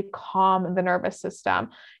help really calm the nervous system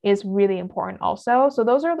is really important also. So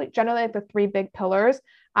those are like generally like the three big pillars.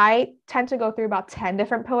 I tend to go through about 10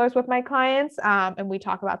 different pillars with my clients. And we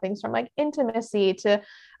talk about things from like intimacy to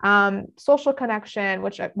social connection,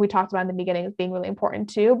 which we talked about in the beginning as being really important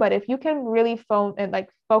too. But if you can really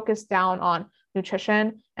focus down on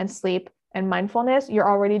nutrition and sleep and mindfulness, you're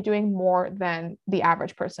already doing more than the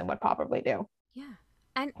average person would probably do. Yeah.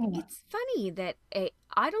 And Yeah. it's funny that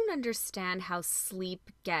I don't understand how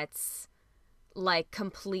sleep gets like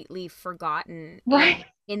completely forgotten Right.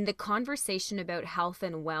 in the conversation about health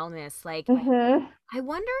and wellness. Like Mm-hmm. I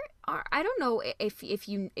wonder, I don't know if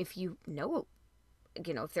you know,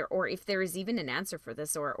 if there is even an answer for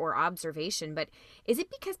this or observation, but is it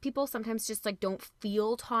because people sometimes just like don't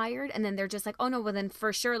feel tired and then they're just like, oh no, well then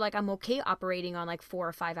for sure, like I'm okay operating on like 4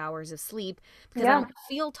 or 5 hours of sleep because I Yeah. don't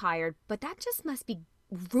feel tired, but that just must be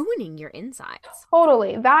ruining your insides.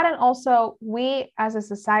 Totally. That, and also we as a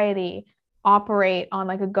society operate on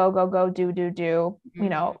like a go, go, go, do,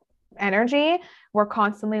 Mm-hmm. energy. We're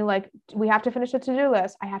constantly like, we have to finish the to-do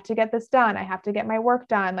list. I have to get this done. I have to get my work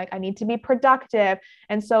done. Like I need to be productive.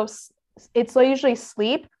 And so it's usually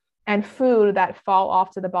sleep and food that fall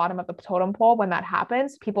off to the bottom of the totem pole when that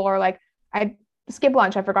happens. People are like, I skip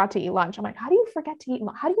lunch. I forgot to eat lunch. I'm like, how do you forget to eat?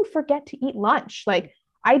 How do you forget to eat lunch? Like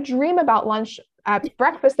I dream about lunch at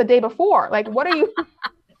breakfast the day before. Like, what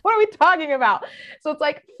are we talking about? So it's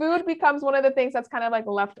like food becomes one of the things that's kind of like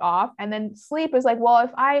left off. And then sleep is like, well, if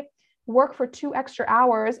I work for 2 extra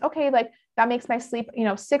hours, okay, like that makes my sleep,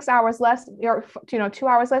 6 hours less or, 2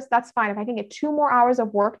 hours less. That's fine. If I can get 2 more hours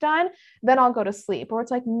of work done, then I'll go to sleep. Or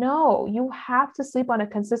it's like, no, you have to sleep on a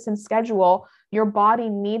consistent schedule. Your body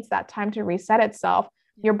needs that time to reset itself.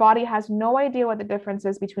 Your body has no idea what the difference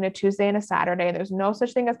is between a Tuesday and a Saturday. There's no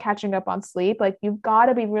such thing as catching up on sleep. Like you've got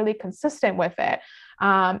to be really consistent with it.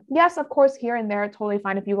 Yes, of course, here and there, totally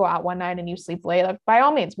fine if you go out one night and you sleep late. Like, by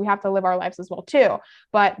all means, we have to live our lives as well too.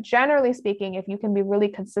 But generally speaking, if you can be really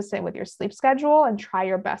consistent with your sleep schedule and try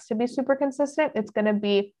your best to be super consistent, it's going to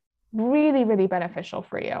be really, really beneficial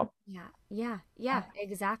for you. Yeah, yeah, yeah, Yeah.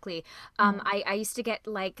 exactly. Yeah. I used to get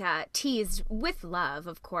like teased with love,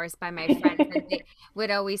 of course, by my friends, and they would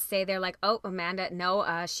always say they're like, "Oh, Amanda,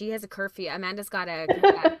 no, she has a curfew. Amanda's got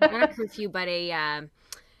not a curfew, but a yeah,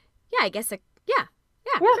 I guess a yeah,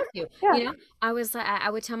 yeah, Yeah. curfew." Yeah. I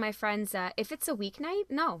would tell my friends, if it's a weeknight,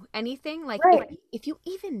 no, anything like Right. if you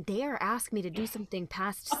even dare ask me to do something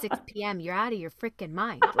past 6 p.m., you're out of your freaking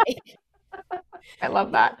mind. Like, I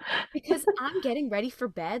love that. because I'm getting ready for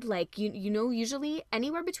bed, like usually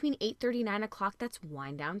anywhere between 8:30 9 o'clock, that's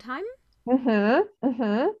wind down time. Mm-hmm.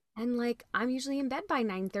 Mm-hmm. And like I'm usually in bed by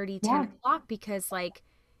 9:30 10 Yeah. o'clock because like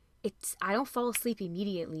I don't fall asleep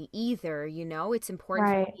immediately either, you know? It's important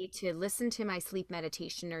for Right. me to listen to my sleep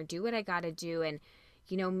meditation or do what I gotta do, and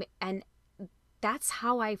and that's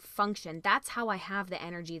how I function. That's how I have the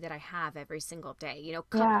energy that I have every single day, Yeah.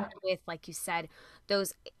 coupled with, like you said,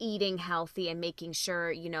 those eating healthy and making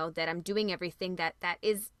sure, that I'm doing everything that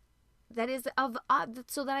is of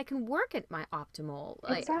so that I can work at my optimal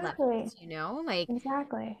like Exactly. levels, like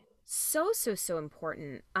Exactly. so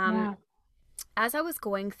important. Yeah. as I was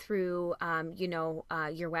going through,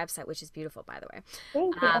 your website, which is beautiful, by the way,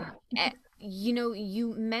 Thank you.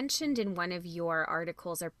 you mentioned in one of your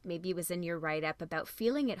articles, or maybe it was in your write up, about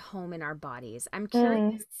feeling at home in our bodies. I'm Mm.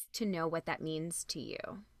 curious to know what that means to you.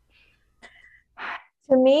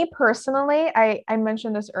 To me personally, I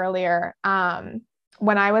mentioned this earlier.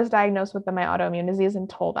 When I was diagnosed with my autoimmune disease and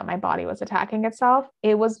told that my body was attacking itself,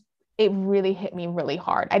 it really hit me really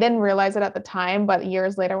hard. I didn't realize it at the time, but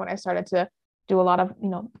years later, when I started to do a lot of,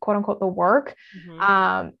 quote unquote, the work,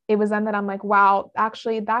 Hmm. it was then that I'm like, wow,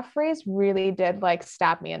 actually, that phrase really did like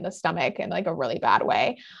stab me in the stomach in like a really bad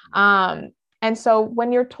way. Um, and so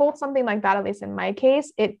when you're told something like that, at least in my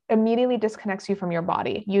case, it immediately disconnects you from your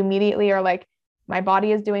body. You immediately are like, my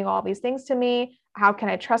body is doing all these things to me. How can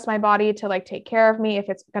I trust my body to like take care of me if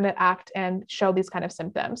it's going to act and show these kind of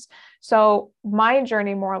symptoms? So my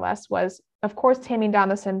journey more or less was, of course, taming down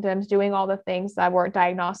the symptoms, doing all the things that were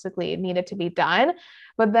diagnostically needed to be done.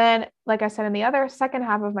 But then, like I said, in the other second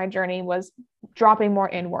half of my journey was dropping more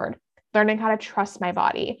inward, learning how to trust my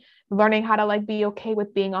body, learning how to like be okay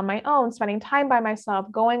with being on my own, spending time by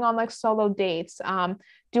myself, going on like solo dates,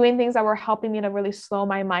 doing things that were helping me to really slow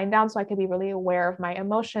my mind down so I could be really aware of my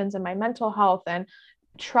emotions and my mental health and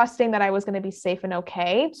trusting that I was going to be safe and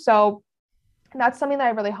okay. So that's something that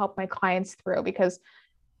I really help my clients through, because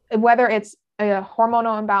whether it's a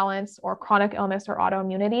hormonal imbalance or chronic illness or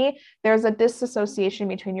autoimmunity, there's a disassociation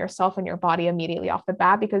between yourself and your body immediately off the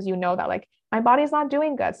bat, because you know that like my body's not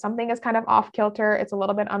doing good. Something is kind of off kilter. It's a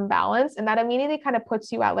little bit unbalanced. And that immediately kind of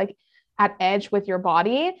puts you at edge with your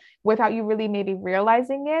body without you really maybe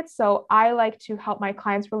realizing it. So I like to help my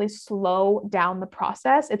clients really slow down the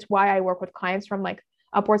process. It's why I work with clients from like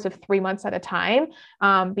upwards of 3 months at a time,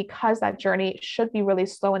 because that journey should be really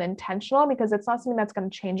slow and intentional, because it's not something that's going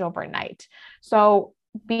to change overnight. So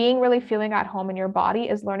being really feeling at home in your body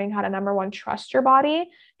is learning how to, number one, trust your body,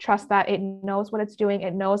 trust that it knows what it's doing.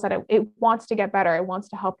 It knows that it wants to get better. It wants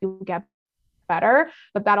to help you get better,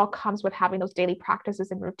 but that all comes with having those daily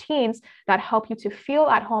practices and routines that help you to feel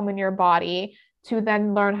at home in your body, to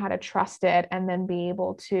then learn how to trust it and then be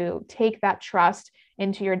able to take that trust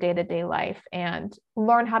into your day-to-day life and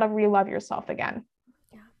learn how to re-love yourself again.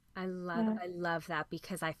 Yeah. I love Yeah. I love that,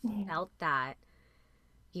 because I Yeah. felt that,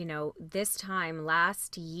 this time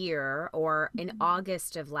last year, or in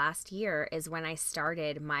August of last year, is when I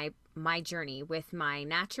started my journey with my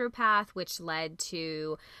naturopath, which led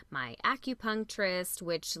to my acupuncturist,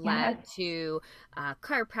 which led Yes. to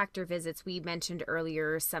chiropractor visits. We mentioned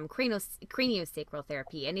earlier some craniosacral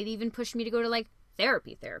therapy, and it even pushed me to go to like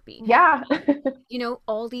therapy. Yeah.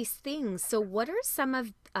 All these things. So what are some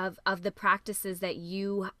of the practices that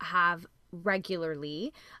you have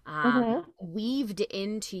regularly Mhm. weaved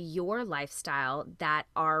into your lifestyle that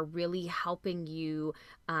are really helping you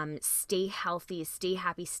stay healthy, stay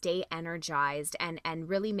happy, stay energized, and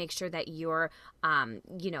really make sure that you're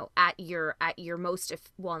at your most,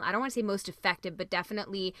 well, I don't want to say most effective, but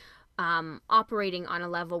definitely operating on a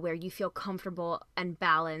level where you feel comfortable and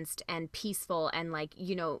balanced and peaceful and like,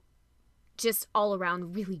 just all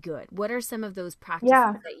around really good. What are some of those practices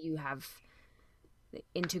Yeah. that you have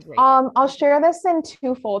integrated? I'll share this in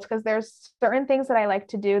twofold, because there's certain things that I like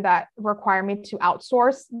to do that require me to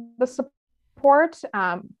outsource the support,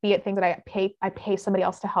 be it things that I pay somebody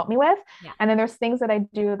else to help me with. Yeah. And then there's things that I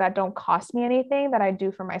do that don't cost me anything that I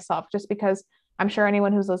do for myself, just because I'm sure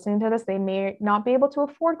anyone who's listening to this, they may not be able to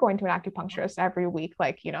afford going to an acupuncturist every week,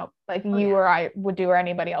 like Oh you yeah. or I would do, or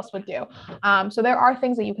anybody else would do. So there are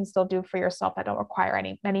things that you can still do for yourself that don't require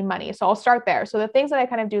any money. So I'll start there. So the things that I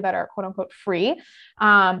kind of do that are quote unquote free,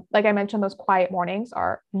 like I mentioned, those quiet mornings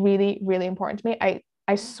are really, really important to me.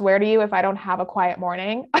 I swear to you, if I don't have a quiet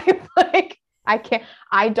morning, I can't,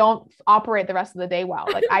 I don't operate the rest of the day well.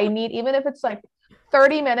 Like I need, even if it's like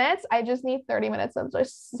 30 minutes, I just need 30 minutes of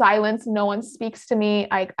just silence. No one speaks to me.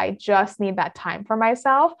 I just need that time for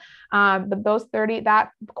myself. But that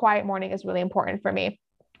quiet morning is really important for me.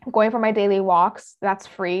 Going for my daily walks, that's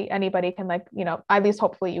free. Anybody can, at least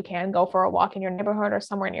hopefully you can go for a walk in your neighborhood or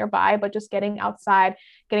somewhere nearby, but just getting outside,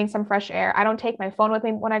 getting some fresh air. I don't take my phone with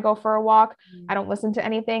me when I go for a walk. I don't listen to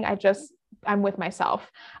anything. I'm with myself.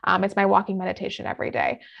 It's my walking meditation every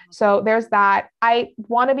day. So there's that. I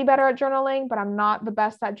want to be better at journaling, but I'm not the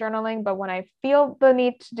best at journaling. But when I feel the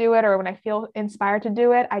need to do it, or when I feel inspired to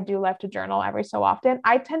do it, I do love to journal every so often.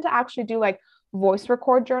 I tend to actually do like voice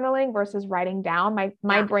record journaling versus writing down. My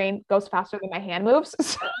Yeah. brain goes faster than my hand moves.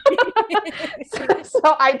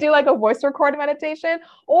 So I do like a voice record meditation,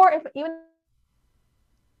 or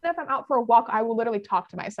if I'm out for a walk, I will literally talk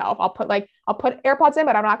to myself. I'll put AirPods in,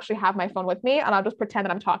 but I don't actually have my phone with me, and I'll just pretend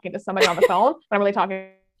that I'm talking to somebody on the phone, but I'm really talking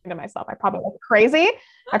to myself. I probably look crazy.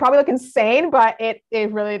 I probably look insane, but it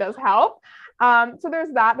really does help. So there's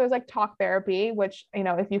that. There's like talk therapy, which, you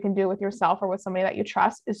know, if you can do with yourself or with somebody that you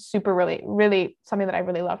trust, is super really, really something that I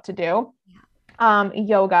really love to do.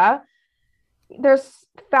 Yoga. There's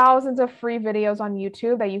thousands of free videos on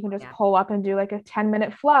YouTube that you can just pull up and do like a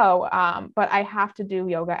 10-minute flow. But I have to do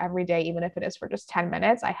yoga every day, even if it is for just 10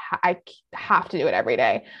 minutes. I have to do it every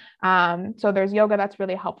day. So there's yoga that's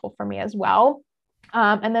really helpful for me as well.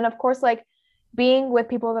 And then of course, like being with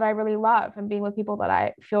people that I really love and being with people that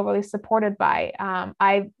I feel really supported by.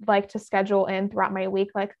 I like to schedule in throughout my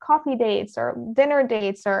week, like coffee dates or dinner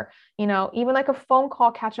dates, or, you know, even like a phone call,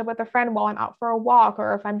 catch up with a friend while I'm out for a walk.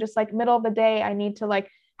 Or if I'm just like middle of the day, I need to like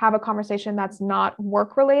have a conversation that's not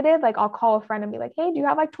work related. Like I'll call a friend and be like, hey, do you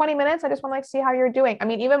have like 20 minutes? I just want to like see how you're doing. I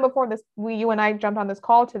mean, even before this, you and I jumped on this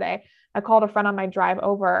call today, I called a friend on my drive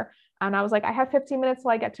over and I was like, I have 15 minutes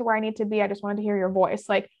till I get to where I need to be. I just wanted to hear your voice.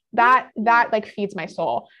 Like that like feeds my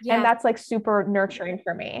soul. Yes. And that's like super nurturing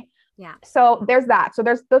for me. Yeah. So there's that. So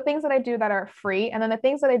there's the things that I do that are free. And then the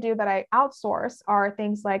things that I do that I outsource are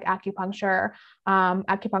things like acupuncture,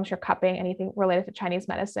 acupuncture cupping, anything related to Chinese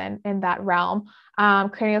medicine in that realm.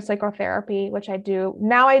 Craniosacral therapy, which I do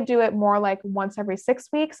now. I do it more like once every 6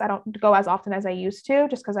 weeks. I don't go as often as I used to,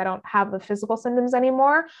 just because I don't have the physical symptoms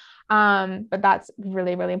anymore. But that's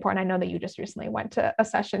really, really important. I know that you just recently went to a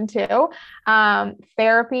session too.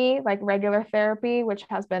 Therapy, like regular therapy, which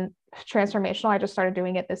has been transformational. I just started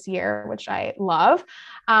doing it this year, which I love.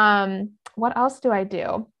 What else do I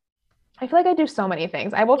do? I feel like I do so many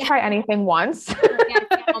things. I will try anything once.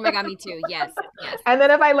 Oh my God, me too. Yes. And then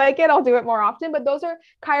if I like it, I'll do it more often. But those are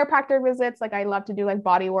chiropractor visits. Like I love to do like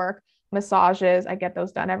body work, massages. I get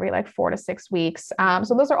those done every like 4 to 6 weeks.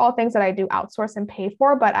 So those are all things that I do outsource and pay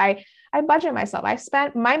for, but I budget myself.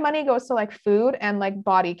 My money goes to like food and like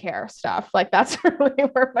body care stuff. Like that's really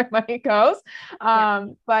where my money goes.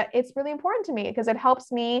 But it's really important to me because it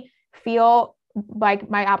helps me feel like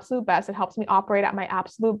my absolute best. It helps me operate at my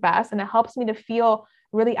absolute best. And it helps me to feel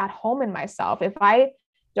really at home in myself. If I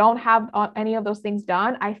don't have any of those things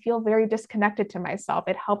done, I feel very disconnected to myself.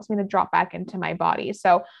 It helps me to drop back into my body.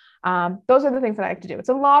 So those are the things that I like to do. It's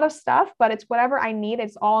a lot of stuff, but it's whatever I need.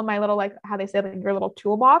 It's all in my little, like how they say, like your little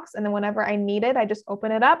toolbox. And then whenever I need it, I just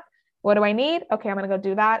open it up. What do I need? Okay, I'm going to go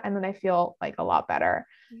do that. And then I feel like a lot better.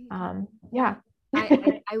 Yeah.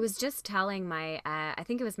 I was just telling I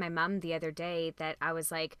think it was my mom the other day that I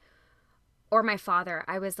was like, or my father,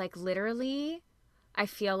 I was like, literally, I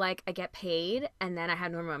feel like I get paid and then I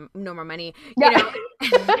have no more money, you know?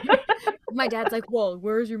 My dad's like, well,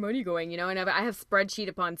 where's your money going? You know, and I have spreadsheet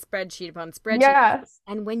upon spreadsheet upon spreadsheet. Yes.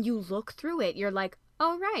 And when you look through it, you're like,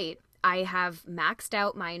 oh, right. I have maxed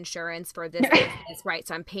out my insurance for this, right?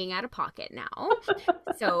 So I'm paying out of pocket now.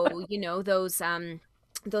 So, you know, those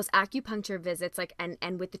acupuncture visits, like,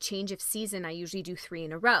 and with the change of season, I usually do 3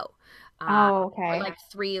 in a row. Okay. Or like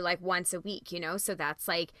 3, like once a week, you know? So that's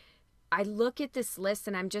like, I look at this list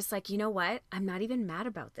and I'm just like, you know what? I'm not even mad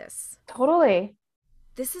about this. Totally.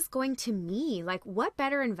 This is going to me. Like, what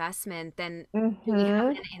better investment than we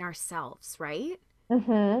have in ourselves, right?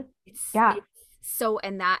 So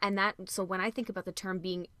when I think about the term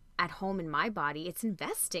being at home in my body, it's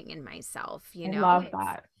investing in myself, you know? I love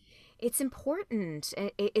that. It's important.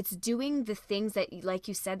 It's doing the things that, like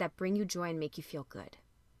you said, that bring you joy and make you feel good.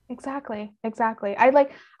 Exactly.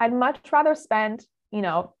 I'd much rather spend, you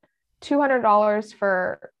know, $200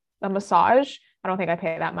 for a massage. I don't think I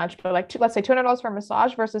pay that much, but like, let's say $200 for a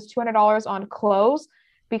massage versus $200 on clothes,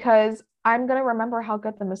 because I'm going to remember how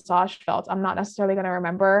good the massage felt. I'm not necessarily going to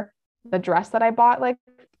remember the dress that I bought like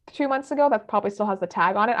 2 months ago that probably still has the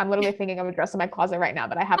tag on it. I'm literally thinking of a dress in my closet right now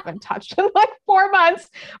that I haven't touched in like 4 months,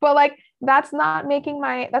 but like, that's not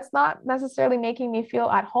necessarily making me feel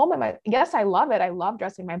at home. Yes, I love it. I love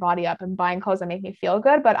dressing my body up and buying clothes that make me feel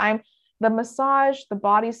good, but the massage, the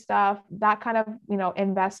body stuff, that kind of, you know,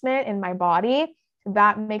 investment in my body,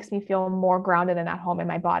 that makes me feel more grounded and at home in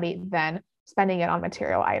my body than spending it on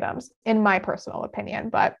material items, in my personal opinion.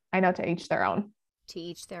 But I know to each their own. To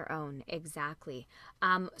each their own. Exactly.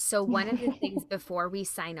 So one of the things before we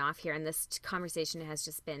sign off here, and this conversation has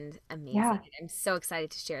just been amazing. Yeah. I'm so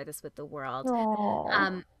excited to share this with the world.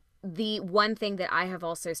 The one thing that I have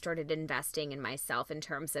also started investing in myself in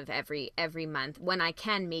terms of every month, when I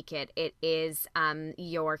can make it, it is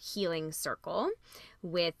your healing circle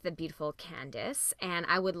with the beautiful Candice. And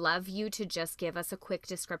I would love you to just give us a quick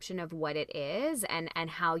description of what it is and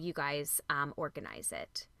how you guys organize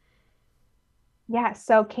it. Yeah.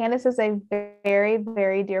 So Candice is a very,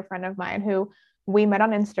 very dear friend of mine who we met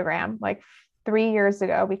on Instagram like 3 years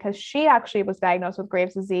ago, because she actually was diagnosed with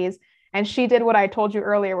Graves' disease And she did what I told you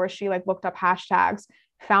earlier, where she like looked up hashtags,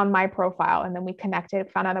 found my profile, and then we connected,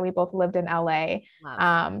 found out that we both lived in LA.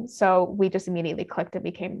 Love. So we just immediately clicked and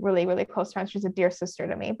became really, really close friends. She's a dear sister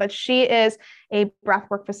to me, but she is a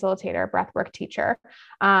breathwork facilitator, breathwork teacher.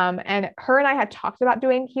 And her and I had talked about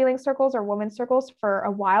doing healing circles or women's circles for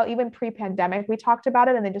a while, even pre-pandemic. We talked about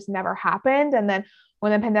it and it just never happened. And then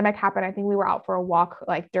when the pandemic happened, I think we were out for a walk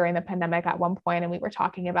like during the pandemic at one point and we were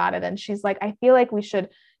talking about it. And she's like, I feel like we should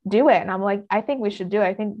do it. And I'm like, I think we should do it.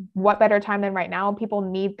 I think what better time than right now? People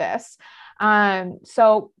need this.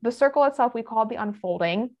 So the circle itself, we call it the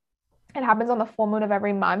unfolding. It happens on the full moon of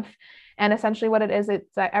every month. And essentially what it is,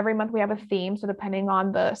 it's that every month we have a theme. So depending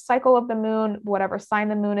on the cycle of the moon, whatever sign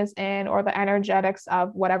the moon is in, or the energetics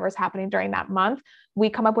of whatever is happening during that month, we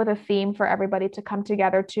come up with a theme for everybody to come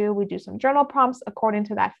together to. We do some journal prompts according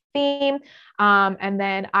to that theme. And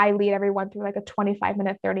then I lead everyone through like a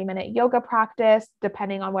 25-minute, 30-minute yoga practice,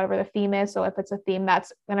 depending on whatever the theme is. So if it's a theme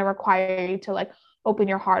that's going to require you to like open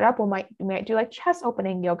your heart up, we might do like chest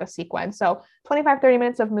opening yoga sequence. So 25, 30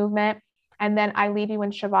 minutes of movement. And then I leave you in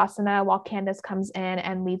Shavasana while Candace comes in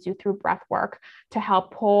and leads you through breath work to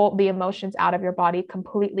help pull the emotions out of your body,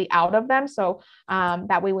 completely out of them. So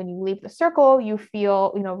that way, when you leave the circle, you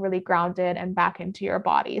feel, really grounded and back into your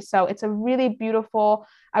body. So it's a really beautiful,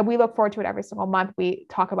 we look forward to it every single month. We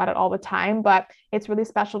talk about it all the time, but it's really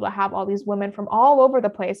special to have all these women from all over the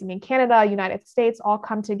place. I mean, Canada, United States, all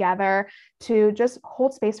come together to just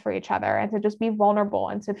hold space for each other and to just be vulnerable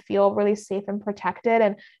and to feel really safe and protected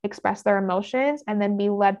and express their emotions, and then be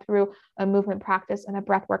led through a movement practice and a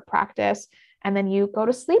breathwork practice. And then you go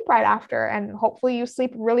to sleep right after. And hopefully you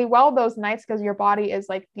sleep really well those nights because your body is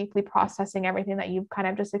like deeply processing everything that you've kind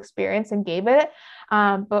of just experienced and gave it.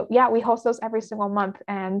 But yeah, we host those every single month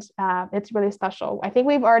and it's really special. I think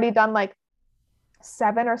we've already done like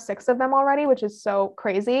 7 or 6 of them already, which is so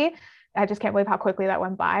crazy. I just can't believe how quickly that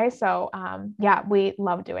went by. So yeah, we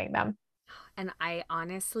love doing them. And I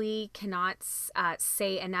honestly cannot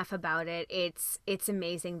say enough about it. It's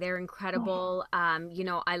amazing. They're incredible.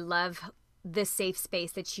 I love the safe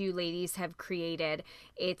space that you ladies have created.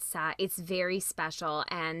 It's very special.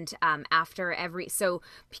 And so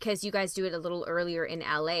because you guys do it a little earlier in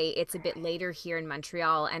LA, it's a bit later here in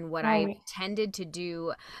Montreal. And what I tended to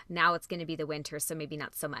do now, it's going to be the winter, so maybe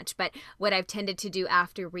not so much. But what I've tended to do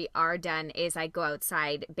after we are done is I go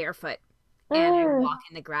outside barefoot and I walk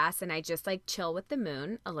in the grass and I just like chill with the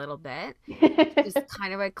moon a little bit. Just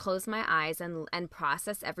kind of like close my eyes and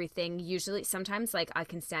process everything. Usually, sometimes like I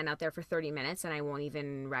can stand out there for 30 minutes and I won't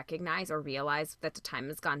even recognize or realize that the time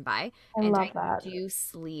has gone by. I And love I that. do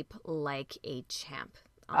sleep like a champ.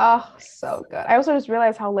 Oh, so good. I also just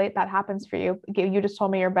realized how late that happens for you. You just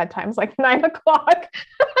told me your bedtime's like 9 o'clock.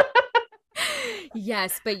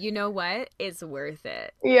 Yes, but you know what? It's worth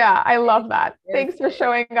it. Yeah, I love that. Worth Thanks for it.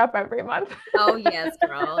 showing up every month. Oh yes,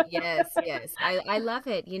 girl. Yes, yes. I love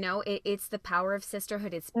it. It's the power of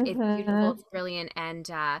sisterhood. It's beautiful. Hmm. It's brilliant. And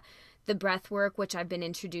the breath work, which I've been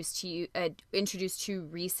introduced to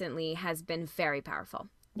recently, has been very powerful.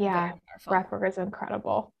 Yeah, Very powerful. breathwork is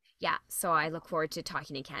incredible. Yeah. So I look forward to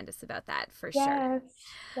talking to Candace about that for sure. Yes,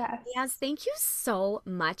 yes, Yes, thank you so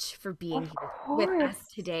much for being of here with us course.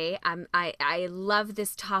 today. I love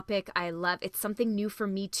this topic. It's something new for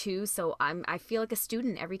me too. So I feel like a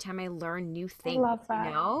student every time I learn new I things, love you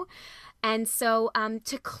that. know? And so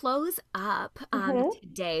to close up Hmm.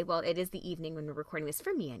 today, well, it is the evening when we're recording this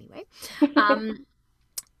for me anyway. Um,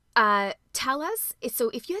 tell us, so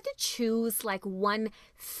if you had to choose like one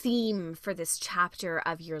theme for this chapter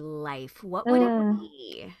of your life, what would it Mm.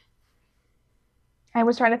 be? I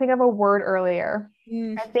was trying to think of a word earlier.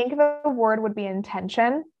 Mm. I think the word would be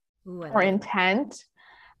intention Ooh, I or like intent.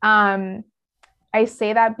 Um, I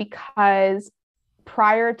say that because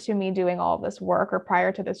prior to me doing all of this work or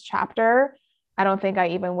prior to this chapter, I don't think I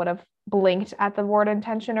even would have blinked at the word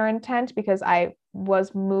intention or intent because I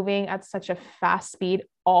was moving at such a fast speed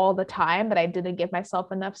all the time that I didn't give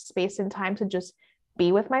myself enough space and time to just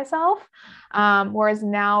be with myself. Whereas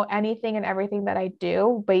now, anything and everything that I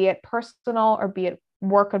do, be it personal or be it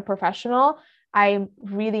work and professional, I'm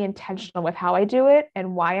really intentional with how I do it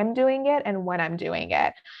and why I'm doing it and when I'm doing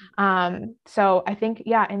it. So I think,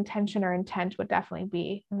 yeah, intention or intent would definitely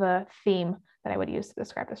be the theme that I would use to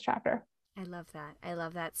describe this chapter. I love that. I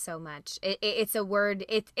love that so much. It's a word.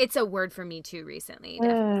 It's a word for me too. Recently,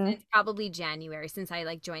 definitely Mm, since probably January, since I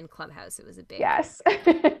like joined Clubhouse, it was a yes.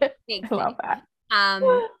 I big love thing.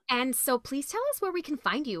 that. And so please tell us where we can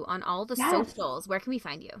find you on all the Yes. socials. Where can we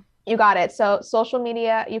find you? You got it. So, social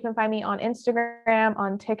media, you can find me on Instagram,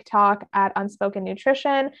 on TikTok at Unspoken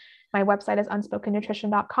Nutrition. My website is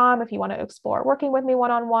unspokennutrition.com if you want to explore working with me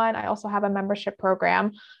one-on-one. I also have a membership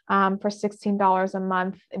program for $16 a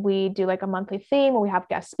month. We do like a monthly theme where we have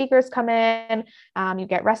guest speakers come in. You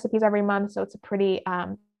get recipes every month. So it's a pretty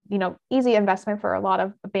easy investment for a lot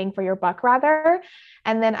of bang for your buck rather.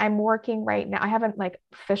 And then I'm working right now. I haven't like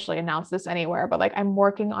officially announced this anywhere, but like I'm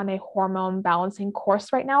working on a hormone balancing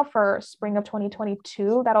course right now for spring of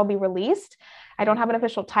 2022 that'll be released. I don't have an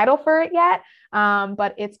official title for it yet,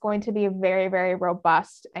 but it's going to be very, very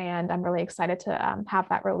robust, and I'm really excited to have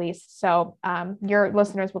that released. So your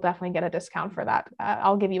listeners will definitely get a discount for that.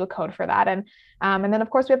 I'll give you a code for that, and then of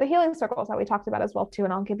course we have the healing circles that we talked about as well too,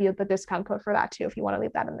 and I'll give you the discount code for that too if you want to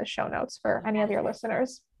leave that in the show notes for any of your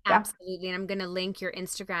listeners. Yeah. Absolutely. And I'm going to link your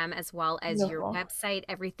Instagram as well as your website.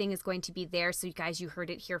 Everything is going to be there. So you guys, you heard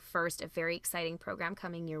it here first. A very exciting program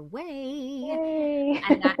coming your way. Yay.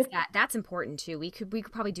 And that's important too. We could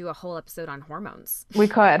probably do a whole episode on hormones. We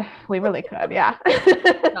could. We really could. Yeah.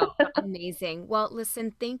 Oh, amazing. Well,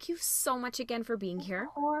 listen, thank you so much again for being here.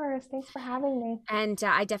 Of course. Thanks for having me. And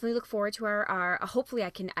I definitely look forward to our hopefully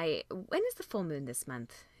when is the full moon this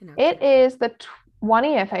month? It is the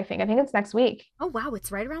 20th, I think. I think it's next week. Oh, wow.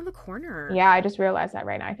 It's right around the corner. Yeah, I just realized that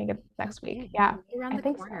right now. I think it's next week. Yeah. Around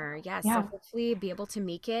the corner. So. Yes. Yeah. So hopefully be able to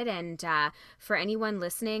make it. And for anyone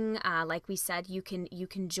listening, like we said, you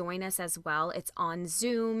can join us as well. It's on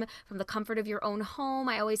Zoom from the comfort of your own home.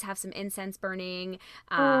 I always have some incense burning.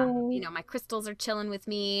 My crystals are chilling with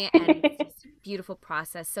me. And it's a beautiful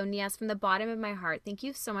process. So Nias, from the bottom of my heart, thank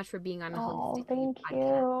you so much for being on the Holistic Thank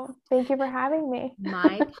you. Thank you for having me.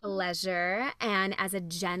 My pleasure. And as a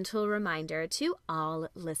gentle reminder to all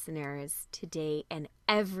listeners today and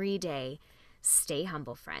every day, stay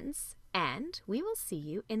humble, friends, and we will see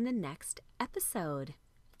you in the next episode.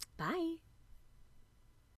 Bye.